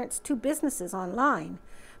her parents' 2 businesses online,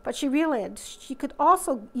 but she realized she could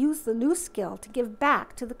also use the new skill to give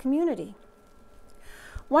back to the community.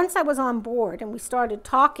 Once I was on board and we started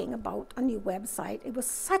talking about a new website, it was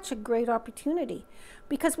such a great opportunity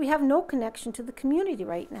because we have no connection to the community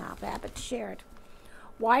right now, Babbitt shared.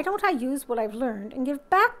 Why don't I use what I've learned and give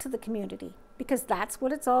back to the community? Because that's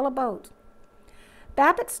what it's all about.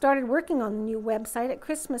 Babbitt started working on the new website at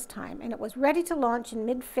Christmas time, and it was ready to launch in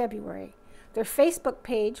mid-February. Their Facebook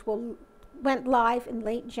page went live in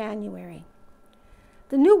late January.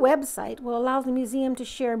 The new website will allow the museum to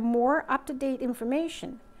share more up-to-date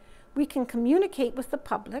information. We can communicate with the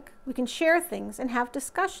public, we can share things and have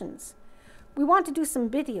discussions. We want to do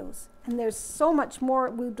some videos, and there's so much more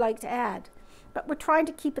we'd like to add, but we're trying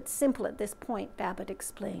to keep it simple at this point, Babbitt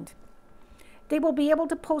explained. They will be able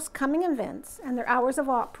to post coming events and their hours of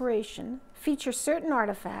operation, feature certain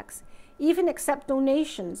artifacts, even accept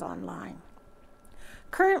donations online.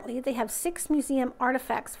 Currently, they have 6 museum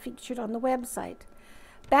artifacts featured on the website.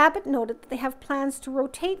 Babbitt noted that they have plans to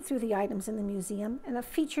rotate through the items in the museum and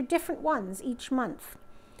feature different ones each month.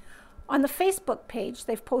 On the Facebook page,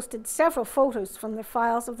 they've posted several photos from their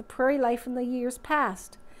files of the prairie life in the years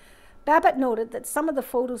past. Babbitt noted that some of the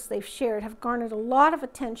photos they've shared have garnered a lot of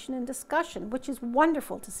attention and discussion, which is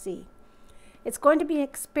wonderful to see. It's going to be an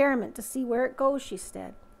experiment to see where it goes, she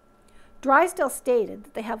said. Drysdale stated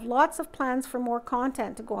that they have lots of plans for more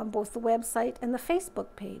content to go on both the website and the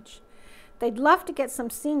Facebook page. They'd love to get some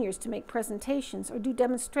seniors to make presentations or do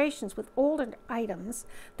demonstrations with older items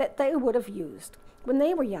that they would have used when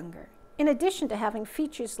they were younger. In addition to having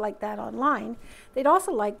features like that online, they'd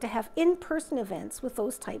also like to have in-person events with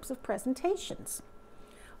those types of presentations.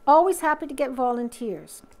 Always happy to get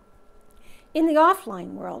volunteers. In the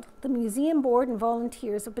offline world, the museum board and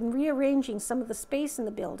volunteers have been rearranging some of the space in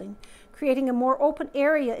the building, creating a more open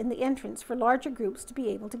area in the entrance for larger groups to be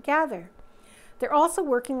able to gather. They're also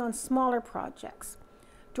working on smaller projects.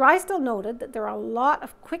 Drysdale noted that there are a lot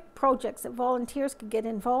of quick projects that volunteers could get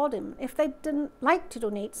involved in if they didn't like to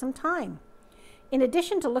donate some time. In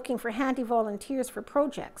addition to looking for handy volunteers for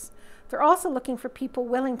projects, they're also looking for people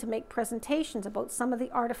willing to make presentations about some of the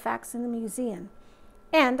artifacts in the museum.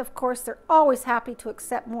 And, of course, they're always happy to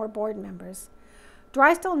accept more board members.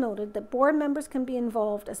 Drysdale noted that board members can be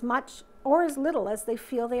involved as much or as little as they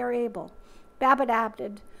feel they are able. Babbitt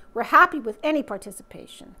added, "We're happy with any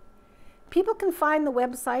participation." People can find the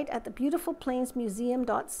website at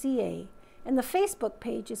thebeautifulplainsmuseum.ca, and the Facebook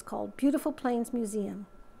page is called Beautiful Plains Museum.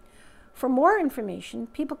 For more information,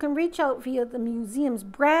 people can reach out via the museum's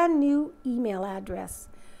brand new email address,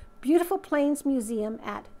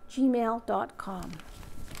 beautifulplainsmuseum@gmail.com.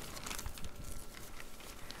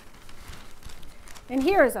 And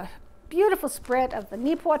here is a beautiful spread of the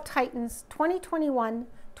Neepawa Titans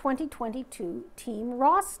 2021-2022 team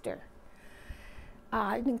roster.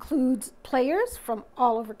 It includes players from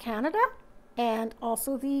all over Canada, and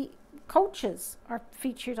also the coaches are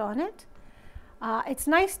featured on it. It's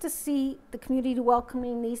nice to see the community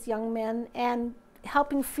welcoming these young men and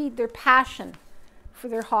helping feed their passion for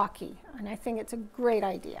their hockey, and I think it's a great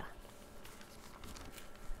idea.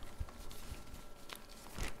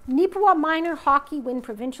 Neepawa Minor Hockey win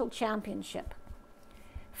Provincial Championship.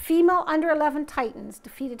 Female under-11 Titans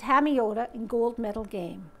defeated Hamiota in gold medal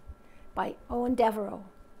game by Owen Devereaux.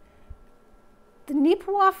 The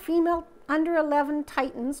Neepawa female under-11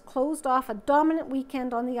 Titans closed off a dominant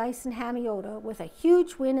weekend on the ice in Hamiota with a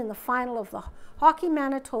huge win in the final of the Hockey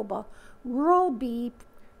Manitoba Rural B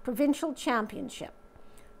Provincial Championship.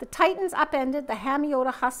 The Titans upended the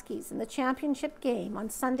Hamiota Huskies in the championship game on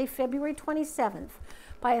Sunday, February 27th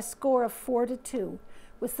by a score of 4-2.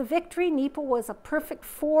 With the victory, Neepawa was a perfect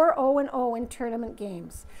 4-0-0 in tournament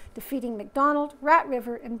games, defeating McDonald, Rat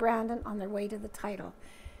River, and Brandon on their way to the title.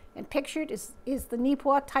 And pictured is the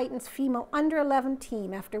Neepawa Titans female under-11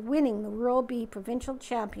 team after winning the Rural B Provincial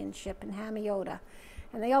Championship in Hamiota.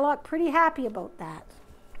 And they all look pretty happy about that.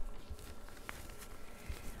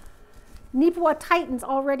 Neepawa Titans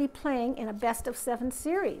already playing in a best-of-7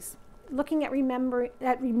 series. looking at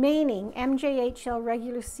remaining MJHL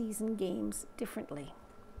regular season games differently,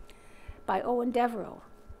 by Owen Devereaux.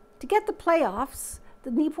 To get the playoffs, the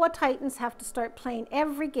Neepawa Titans have to start playing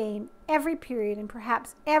every game, every period, and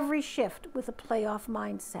perhaps every shift with a playoff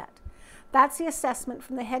mindset. That's the assessment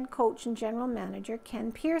from the head coach and general manager,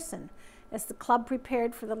 Ken Pearson, as the club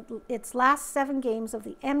prepared for its last 7 games of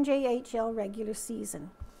the MJHL regular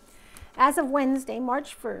season. As of Wednesday,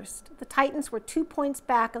 March 1st, the Titans were 2 points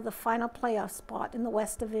back of the final playoff spot in the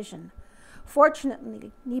West Division.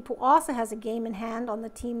 Fortunately, Neepawa also has a game in hand on the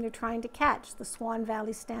team they're trying to catch, the Swan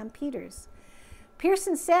Valley Stampeders.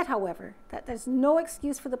 Pearson said, however, that there's no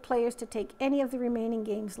excuse for the players to take any of the remaining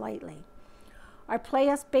games lightly. Our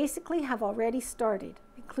playoffs basically have already started,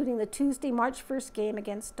 including the Tuesday, March 1st game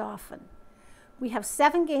against Dauphin. We have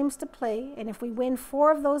 7 games to play, and if we win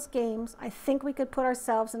 4 of those games, I think we could put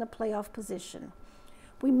ourselves in a playoff position.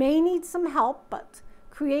 We may need some help, but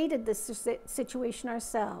created this situation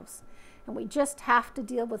ourselves, and we just have to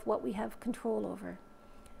deal with what we have control over.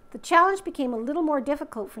 The challenge became a little more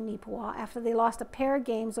difficult for Neepawa after they lost a pair of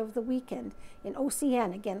games over the weekend in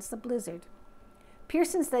OCN against the Blizzard.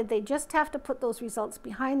 Pearson said they just have to put those results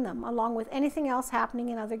behind them, along with anything else happening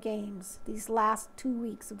in other games these last 2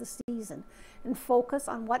 weeks of the season, and focus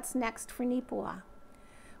on what's next for Neepawa.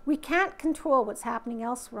 We can't control what's happening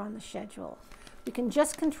elsewhere on the schedule. We can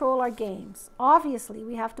just control our games. Obviously,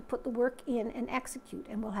 we have to put the work in and execute,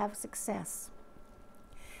 and we'll have success.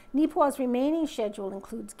 Neepawa's remaining schedule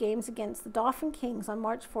includes games against the Dauphin Kings on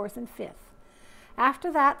March 4th and 5th.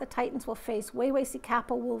 After that, the Titans will face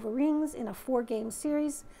Waiwasi-Kappa Wolverines in a 4-game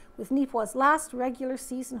series, with Neepawa's last regular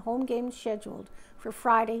season home game scheduled for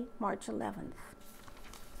Friday, March 11th.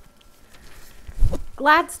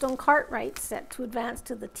 Gladstone Cartwright set to advance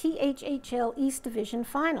to the THHL East Division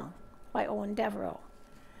Final, by Owen Devereaux.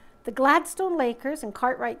 The Gladstone Lakers and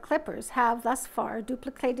Cartwright Clippers have thus far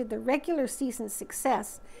duplicated their regular season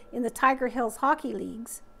success in the Tiger Hills Hockey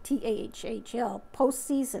League's THHL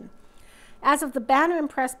postseason. As of the Banner and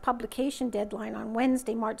Press publication deadline on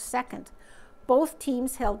Wednesday, March 2nd, both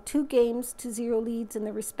teams held 2-0 leads in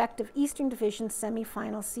their respective Eastern Division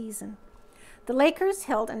semifinal season. The Lakers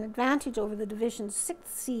held an advantage over the division's 6th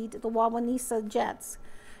seed, the Wawanesa Jets.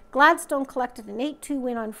 Gladstone collected an 8-2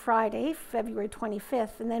 win on Friday, February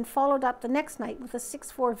 25th, and then followed up the next night with a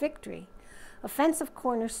 6-4 victory. Offensive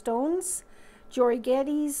cornerstones, Jory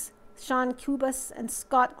Geddes, Sean Kubas, and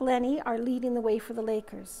Scott Glennie are leading the way for the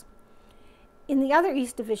Lakers. In the other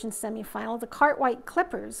East Division semifinal, the Cartwright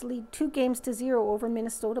Clippers lead 2-0 over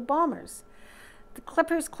Minnesota Bombers. The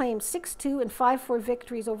Clippers claimed 6-2 and 5-4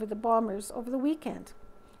 victories over the Bombers over the weekend.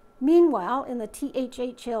 Meanwhile, in the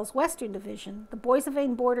THHL's Western Division, the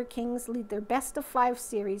Boissevain Border Kings lead their best-of-5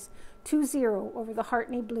 series 2-0 over the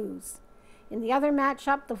Hartney Blues. In the other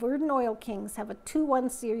matchup, the Verdun Oil Kings have a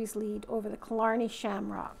 2-1 series lead over the Killarney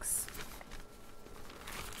Shamrocks.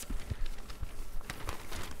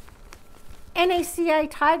 NACI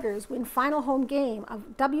Tigers win final home game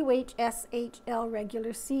of WHSHL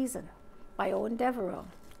regular season, by Owen Devereaux,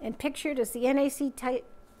 and pictured as the NAC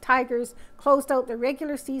Tigers closed out their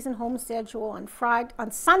regular season home schedule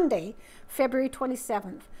on Sunday, February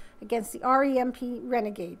 27th, against the REMP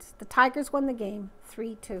Renegades. The Tigers won the game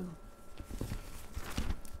 3-2.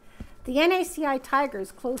 The NACI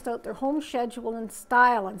Tigers closed out their home schedule in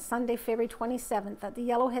style on Sunday, February 27th at the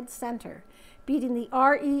Yellowhead Center, beating the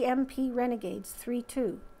REMP Renegades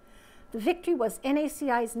 3-2. The victory was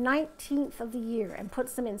NACI's 19th of the year and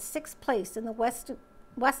puts them in 6th place in the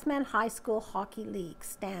Westman High School Hockey League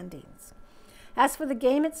standings. As for the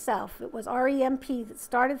game itself, it was REMP that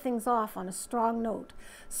started things off on a strong note,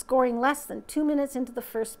 scoring less than 2 minutes into the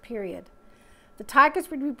first period. The Tigers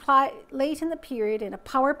would reply late in the period in a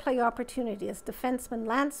power play opportunity as defenseman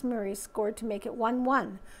Lance Murray scored to make it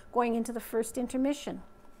 1-1 going into the first intermission.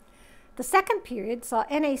 The second period saw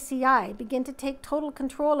NACI begin to take total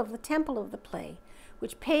control of the tempo of the play,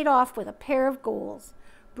 which paid off with a pair of goals.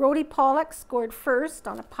 Brody Pollock scored first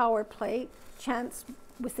on a power play chance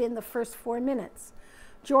within the first 4 minutes.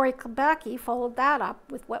 Jory Kabaki followed that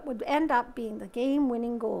up with what would end up being the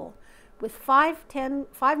game-winning goal. With 5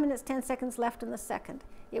 minutes 10 seconds left in the second,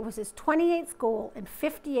 it was his 28th goal and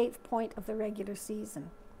 58th point of the regular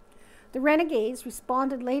season. The Renegades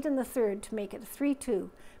responded late in the third to make it 3-2,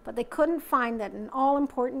 but they couldn't find that an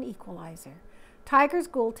all-important equalizer. Tigers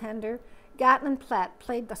goaltender Gatlin Platt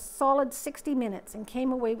played the solid 60 minutes and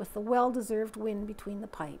came away with the well-deserved win between the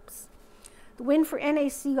pipes. The win for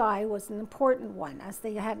NACI was an important one, as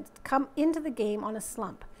they had come into the game on a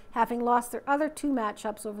slump, having lost their other 2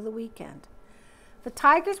 matchups over the weekend. The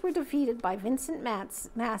Tigers were defeated by Vincent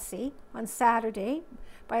Massey on Saturday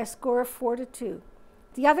by a score of 4-2.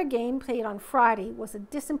 The other game, played on Friday, was a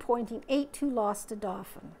disappointing 8-2 loss to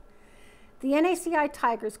Dauphin. The NACI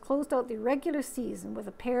Tigers closed out the regular season with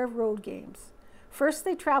a pair of road games. First,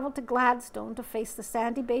 they traveled to Gladstone to face the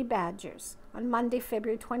Sandy Bay Badgers on Monday,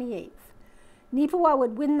 February 28th. Neepawa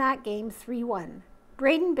would win that game 3-1.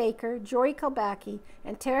 Braden Baker, Jory Kilbacki,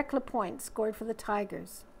 and Tarek Lapointe scored for the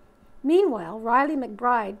Tigers. Meanwhile, Riley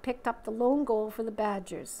McBride picked up the lone goal for the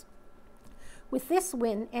Badgers. With this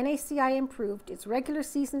win, NACI improved its regular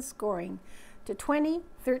season scoring to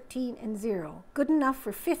 20-13-0, good enough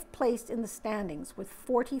for 5th place in the standings with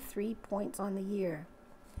 43 points on the year.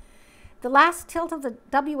 The last tilt of the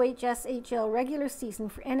WHSHL regular season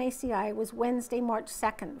for NACI was Wednesday, March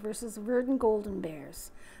 2nd versus Verdun Golden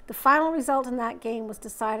Bears. The final result in that game was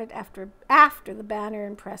decided after the banner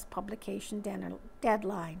and press publication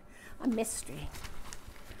deadline, a mystery.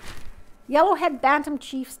 Yellowhead Bantam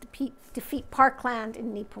Chiefs defeat Parkland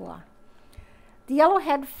in Neepawa. The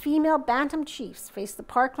Yellowhead female Bantam Chiefs faced the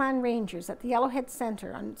Parkland Rangers at the Yellowhead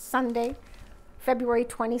Center on Sunday, February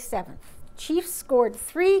 27th. Chiefs scored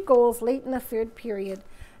 3 goals late in the third period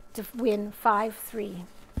to win 5-3.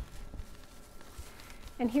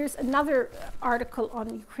 And here's another article on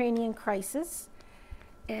the Ukrainian crisis,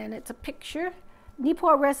 and it's a picture.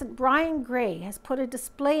 Neepawa resident Brian Gray has put a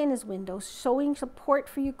display in his window showing support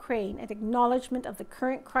for Ukraine and acknowledgement of the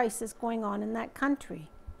current crisis going on in that country.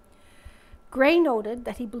 Gray noted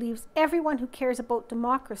that he believes everyone who cares about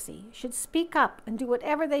democracy should speak up and do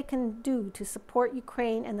whatever they can do to support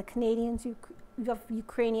Ukraine and the Canadians of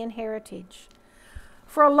Ukrainian heritage.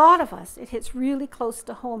 For a lot of us, it hits really close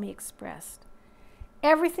to home, he expressed.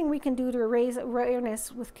 Everything we can do to raise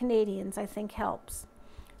awareness with Canadians, I think, helps.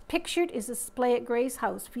 Pictured is a display at Gray's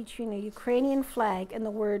house featuring a Ukrainian flag and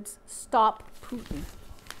the words, "Stop Putin."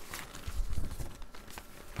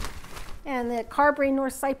 And the Carberry,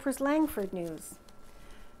 North Cyprus, Langford news.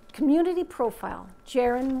 Community profile,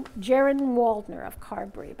 Jaron Waldner of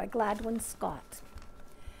Carberry by Gladwin Scott.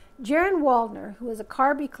 Jaron Waldner, who is a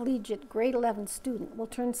Carberry Collegiate grade 11 student, will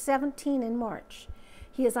turn 17 in March.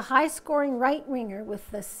 He is a high-scoring right winger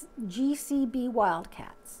with the GCB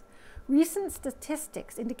Wildcats. Recent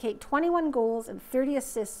statistics indicate 21 goals and 30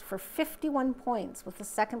 assists for 51 points with the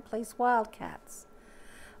second-place Wildcats.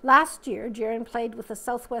 Last year, Jaron played with the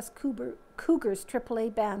Southwest Cougars AAA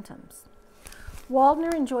Bantams.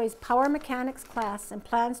 Waldner enjoys power mechanics class and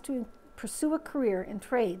plans to pursue a career in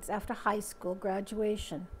trades after high school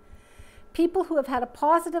graduation. People who have had a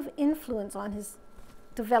positive influence on his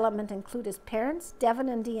development include his parents, Devin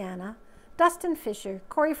and Deanna, Dustin Fisher,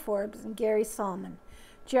 Corey Forbes, and Gary Salmon.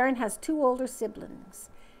 Jaron has 2 older siblings,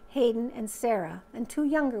 Hayden and Sarah, and 2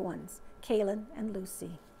 younger ones, Kaylin and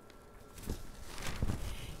Lucy.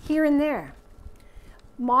 Here and there,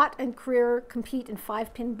 Mott and Creer compete in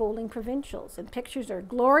 5-pin bowling provincials, and pictures are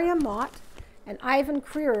Gloria Mott and Ivan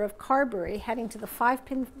Creer of Carberry heading to the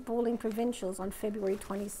 5-pin bowling provincials on February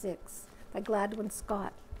 26 by Gladwin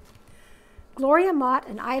Scott. Gloria Mott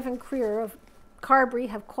and Ivan Creer of Carberry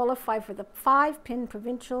have qualified for the 5-pin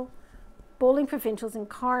bowling provincials in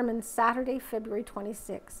Carman Saturday, February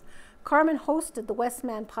 26. Carman hosted the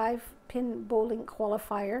Westman 5-pin bowling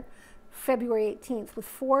qualifier February 18th with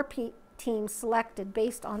 4 teams selected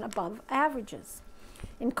based on above averages.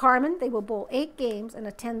 In Carman, they will bowl 8 games and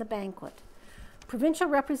attend the banquet. Provincial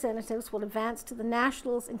representatives will advance to the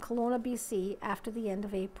Nationals in Kelowna, BC after the end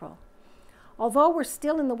of April. Although we're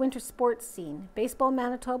still in the winter sports scene, Baseball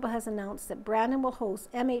Manitoba has announced that Brandon will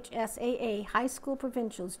host MHSAA High School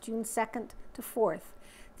Provincials June 2nd to 4th,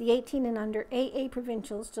 the 18 and under AA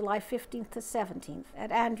Provincials July 15th to 17th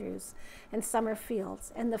at Andrews and Summer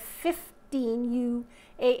Fields, and the 15U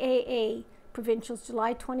AAA Provincials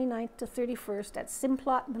July 29th to 31st at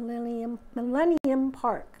Simplot Millennium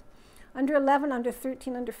Park. Under 11, under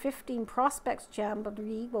 13, under 15 Prospects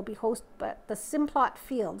Jamboree will be hosted at the Simplot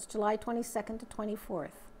Fields July 22nd to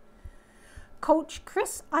 24th. Coach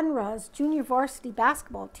Chris Unruh's junior varsity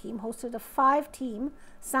basketball team hosted a 5-team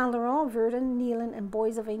Saint Laurent, Verdun, Neelan, and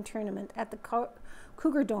Boys of Ain tournament at the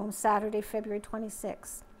Cougar Dome Saturday, February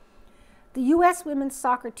 26. The U.S. women's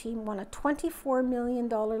soccer team won a $24 million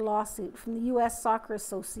lawsuit from the U.S. Soccer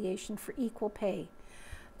Association for equal pay.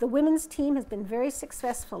 The women's team has been very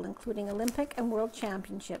successful, including Olympic and World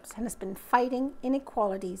Championships, and has been fighting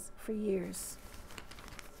inequalities for years.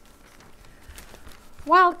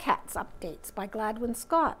 Wildcats updates by Gladwin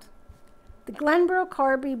Scott. The Glenborough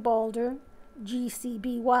Carberry Boulder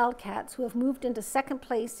GCB Wildcats, who have moved into second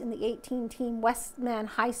place in the 18-team Westman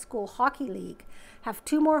High School Hockey League, have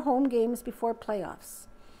 2 more home games before playoffs.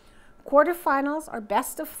 Quarterfinals are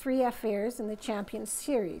best-of-3 affairs in the Champions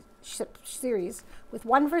Series with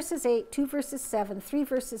 1 versus 8, 2 versus 7, 3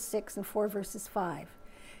 versus 6, and 4 versus 5.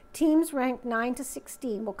 Teams ranked 9 to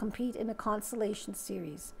 16 will compete in a consolation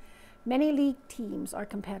series. Many league teams are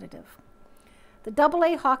competitive. The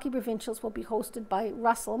AA Hockey Provincials will be hosted by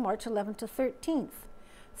Russell March 11th to 13th.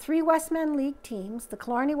 3 Westman League teams, the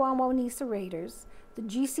Killarney-Wawanesa Raiders, the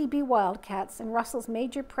GCB Wildcats, and Russell's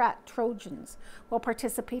Major Pratt Trojans will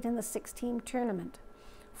participate in the 6-team tournament.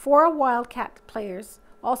 4 Wildcat players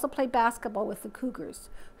also play basketball with the Cougars,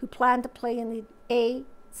 who plan to play in the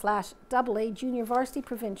A/AA Junior Varsity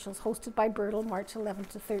Provincials hosted by Birtle March 11th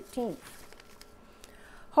to 13th.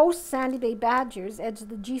 Host Sandy Bay Badgers edged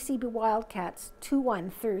the GCB Wildcats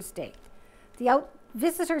 2-1 Thursday. The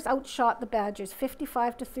visitors outshot the Badgers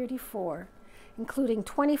 55 to 34, including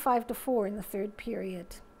 25 to 4 in the third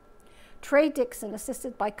period. Trey Dixon,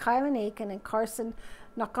 assisted by Kylan Aiken and Carson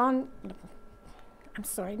Nakachinsky,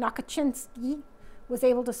 was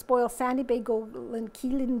able to spoil Sandy Bay goaltender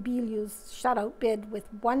Keelan Biliu's shutout bid with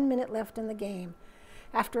 1 minute left in the game.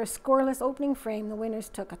 After a scoreless opening frame, the winners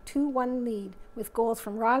took a 2-1 lead with goals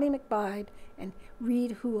from Riley McBride and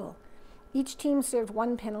Reed Houle. Each team served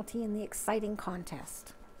 1 penalty in the exciting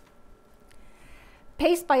contest.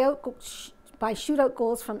 Paced by shootout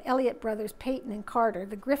goals from Elliott brothers Peyton and Carter,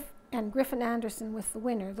 Griffin Anderson with the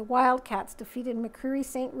winner, the Wildcats defeated McCreary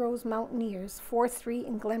St. Rose Mountaineers 4-3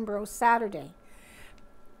 in Glenboro Saturday.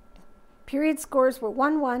 Period scores were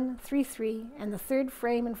 1-1, 3-3, and the third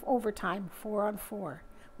frame and overtime, 4-on-4,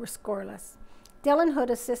 were scoreless. Dylan Hood,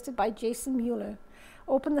 assisted by Jason Mueller,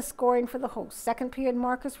 opened the scoring for the hosts. Second period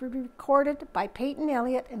markers were recorded by Peyton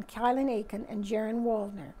Elliott and Kylan Aiken and Jaron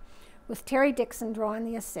Waldner, with Terry Dixon drawing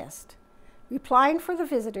the assist. Replying for the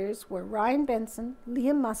visitors were Ryan Benson,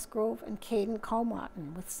 Liam Musgrove, and Caden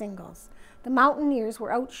Colmartin with singles. The Mountaineers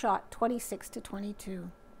were outshot 26 to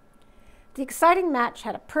 22. The exciting match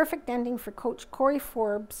had a perfect ending for Coach Corey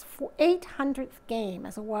Forbes' 800th game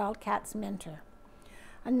as a Wildcats mentor.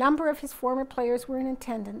 A number of his former players were in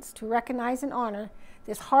attendance to recognize and honor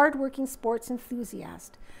this hard-working sports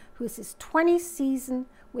enthusiast, who is his 20th season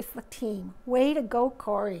with the team. Way to go,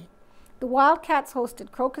 Corey. The Wildcats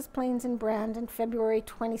hosted Crocus Plains in Brandon February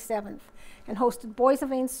 27th and hosted Boys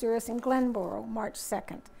of Ainsuris in Glenboro March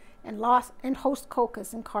 2nd and host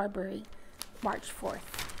Cocos in Carberry March 4th.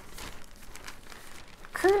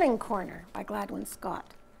 Curling Corner by Gladwin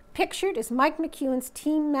Scott. Pictured is Mike McEwen's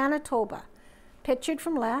Team Manitoba. Pictured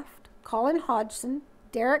from left, Colin Hodgson,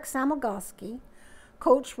 Derek Samogolski,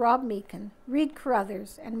 Coach Rob Meekin, Reed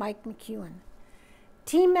Carruthers, and Mike McEwen.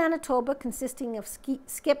 Team Manitoba, consisting of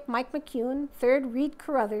skip Mike McEwen, third Reed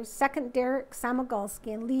Carruthers, second Derek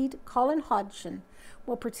Samogolski, and lead Colin Hodgson,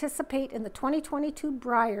 will participate in the 2022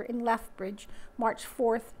 Brier in Lethbridge, March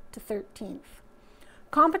 4th to 13th.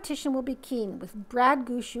 Competition will be keen, with Brad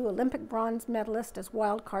Gushu, Olympic bronze medalist, as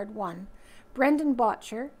wildcard 1, Brendan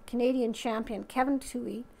Botcher, Canadian champion Kevin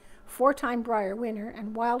Toohey, 4-time Brier winner,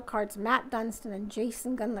 and wildcards Matt Dunstan and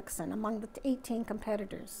Jason Gunlickson among the 18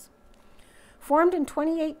 competitors. Formed in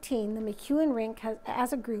 2018, the McEwen Rink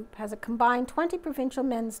as a group has a combined 20 provincial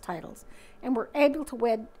men's titles and were able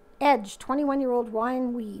to edge 21-year-old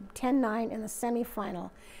Ryan Weeb 10-9 in the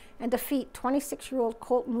semifinal and defeat 26-year-old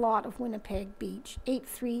Colton Lott of Winnipeg Beach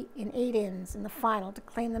 8-3 in 8 ins in the final to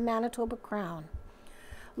claim the Manitoba crown.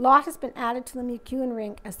 Lott has been added to the McEwen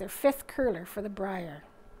Rink as their 5th curler for the Brier.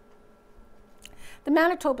 The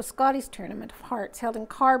Manitoba Scotties Tournament of Hearts held in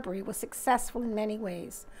Carberry was successful in many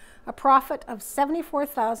ways. A profit of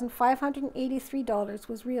 $74,583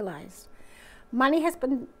 was realized. Money has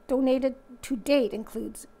been donated to date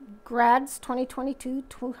includes Grads 2022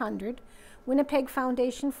 $200, Winnipeg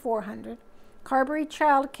Foundation $400, Carberry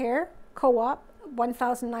Child Care Co-op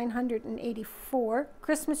 $1,984,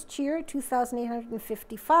 Christmas Cheer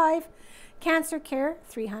 $2,855, Cancer Care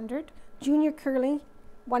 $300, Junior Curling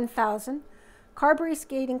 $1,000, Carberry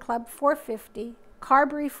Skating Club $450,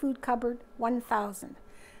 Carberry Food Cupboard $1,000.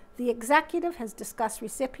 The executive has discussed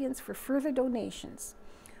recipients for further donations.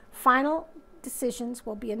 Final decisions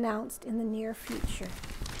will be announced in the near future.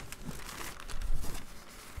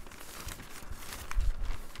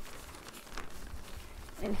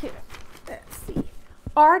 And here, let's see.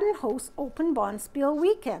 Arden hosts Open Bonspiel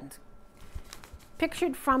Weekend.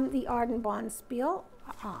 Pictured from the Arden Bonspiel,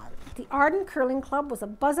 the Arden Curling Club was a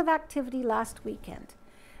buzz of activity last weekend.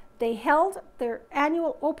 They held their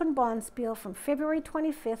annual Open Bonspiel from February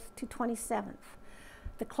 25th to 27th.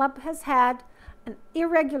 The club has had an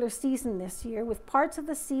irregular season this year, with parts of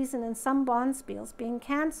the season and some Bonspiels being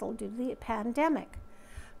cancelled due to the pandemic.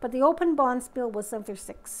 But the Open Bonspiel was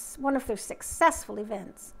one of their successful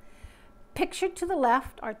events. Pictured to the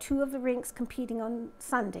left are two of the rinks competing on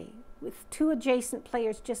Sunday, with two adjacent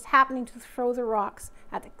players just happening to throw the rocks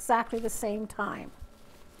at exactly the same time.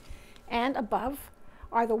 And above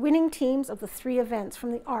are the winning teams of the three events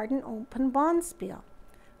from the Arden Open Bonspiel.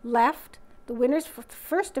 Left, the winners for the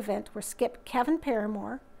first event were skip Kevin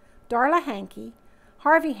Paramore, Darla Hankey,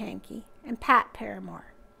 Harvey Hankey, and Pat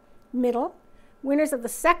Paramore. Middle, winners of the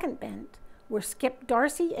second event were skip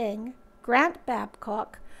Darcy Eng, Grant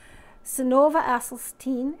Babcock, Sinova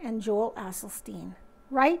Asselstein, and Joel Asselstein.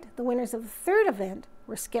 Right, the winners of the third event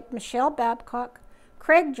were skip Michelle Babcock,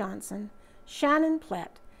 Craig Johnson, Shannon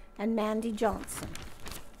Plett, and Mandy Johnson.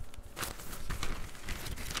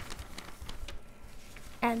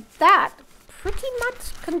 And that pretty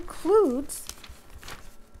much concludes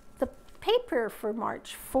the paper for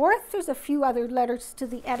March 4th. There's a few other letters to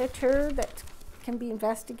the editor that can be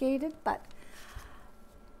investigated, but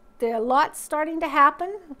there are lots starting to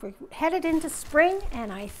happen. We're headed into spring,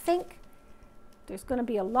 and I think there's going to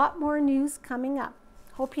be a lot more news coming up.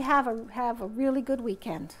 Hope you have a really good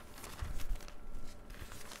weekend.